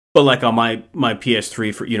 But like on my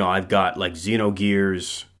PS3, for I've got like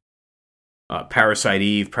Xenogears, Parasite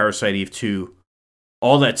Eve 2.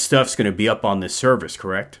 All that stuff's going to be up on this service,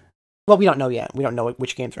 correct? Well, we don't know yet. We don't know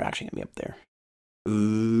which games are actually going to be up there.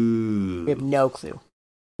 Ooh. We have no clue.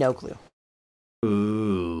 No clue.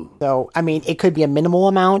 Ooh. So, I mean, it could be a minimal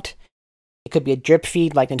amount. It could be a drip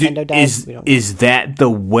feed like Nintendo does. Is that the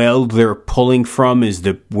well they're pulling from?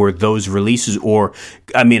 Were those releases? Or,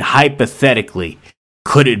 I mean, hypothetically,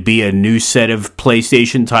 could it be a new set of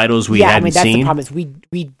PlayStation titles we hadn't seen? That's the problem is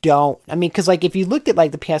we don't. I mean, because like if you looked at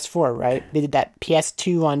like the PS4, right? They did that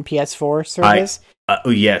PS2 on PS4 service.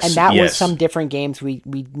 Yes. And that was some different games we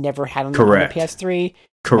never had on the PS3.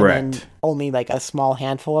 Correct. And only like a small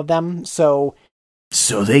handful of them. So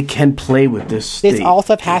they can play with this. All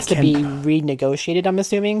stuff has to be renegotiated, I'm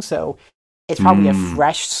assuming. So it's probably a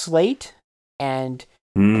fresh slate. And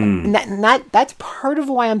that's part of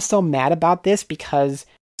why I'm so mad about this, because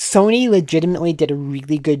Sony legitimately did a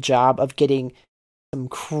really good job of getting some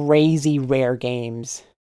crazy rare games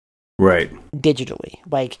digitally.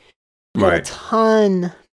 Like, a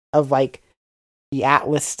ton of like the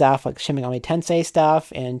Atlas stuff, like Shin Megami Tensei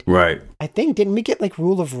stuff, and I think didn't we get like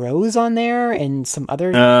Rule of Rose on there and some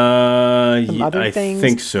other things? I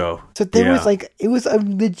think so. So there was it was a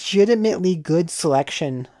legitimately good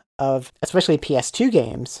selection of especially PS2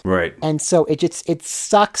 games, right? And so it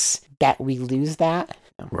sucks that we lose that,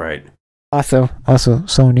 right? Also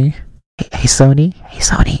Sony, hey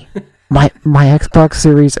Sony. My Xbox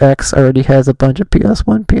Series X already has a bunch of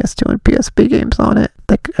PS1, PS2, and PSP games on it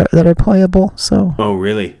that are playable. So. Oh,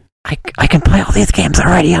 really? I can play all these games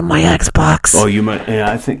already on my Xbox. Oh, you might.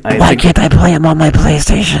 Yeah, I think. Why can't I play them on my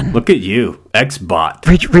PlayStation? Look at you, Xbot.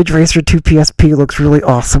 Ridge Racer 2 PSP looks really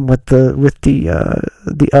awesome with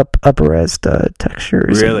the upper res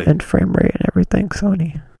textures and frame rate and everything.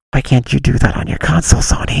 Sony, why can't you do that on your console,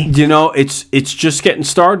 Sony? You know, it's just getting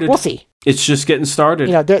started. We'll see. It's just getting started.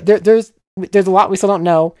 You know, there's a lot we still don't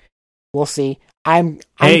know. We'll see. I'm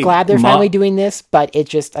glad they're finally doing this, but it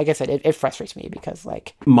just, like I said, it frustrates me because,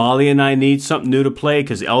 like... Molly and I need something new to play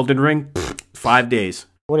because Elden Ring, 5 days.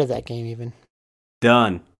 What is that game even?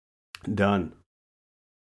 Done.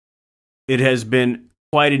 It has been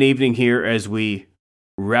quite an evening here as we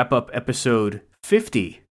wrap up episode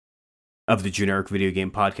 50 of the Generic Video Game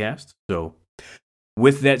Podcast. So,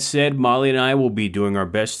 with that said, Molly and I will be doing our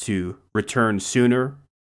best to return sooner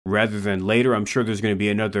rather than later. I'm sure there's going to be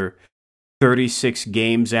another 36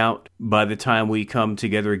 games out by the time we come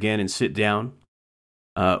together again and sit down.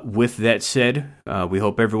 With that said, we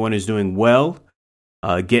hope everyone is doing well,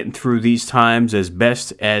 getting through these times as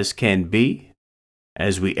best as can be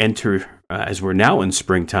as we enter, as we're now in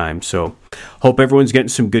springtime. So, hope everyone's getting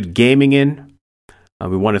some good gaming in.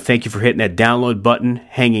 We want to thank you for hitting that download button,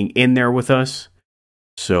 hanging in there with us.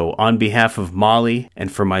 So, on behalf of Molly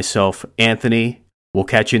and for myself, Anthony, we'll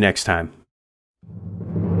catch you next time.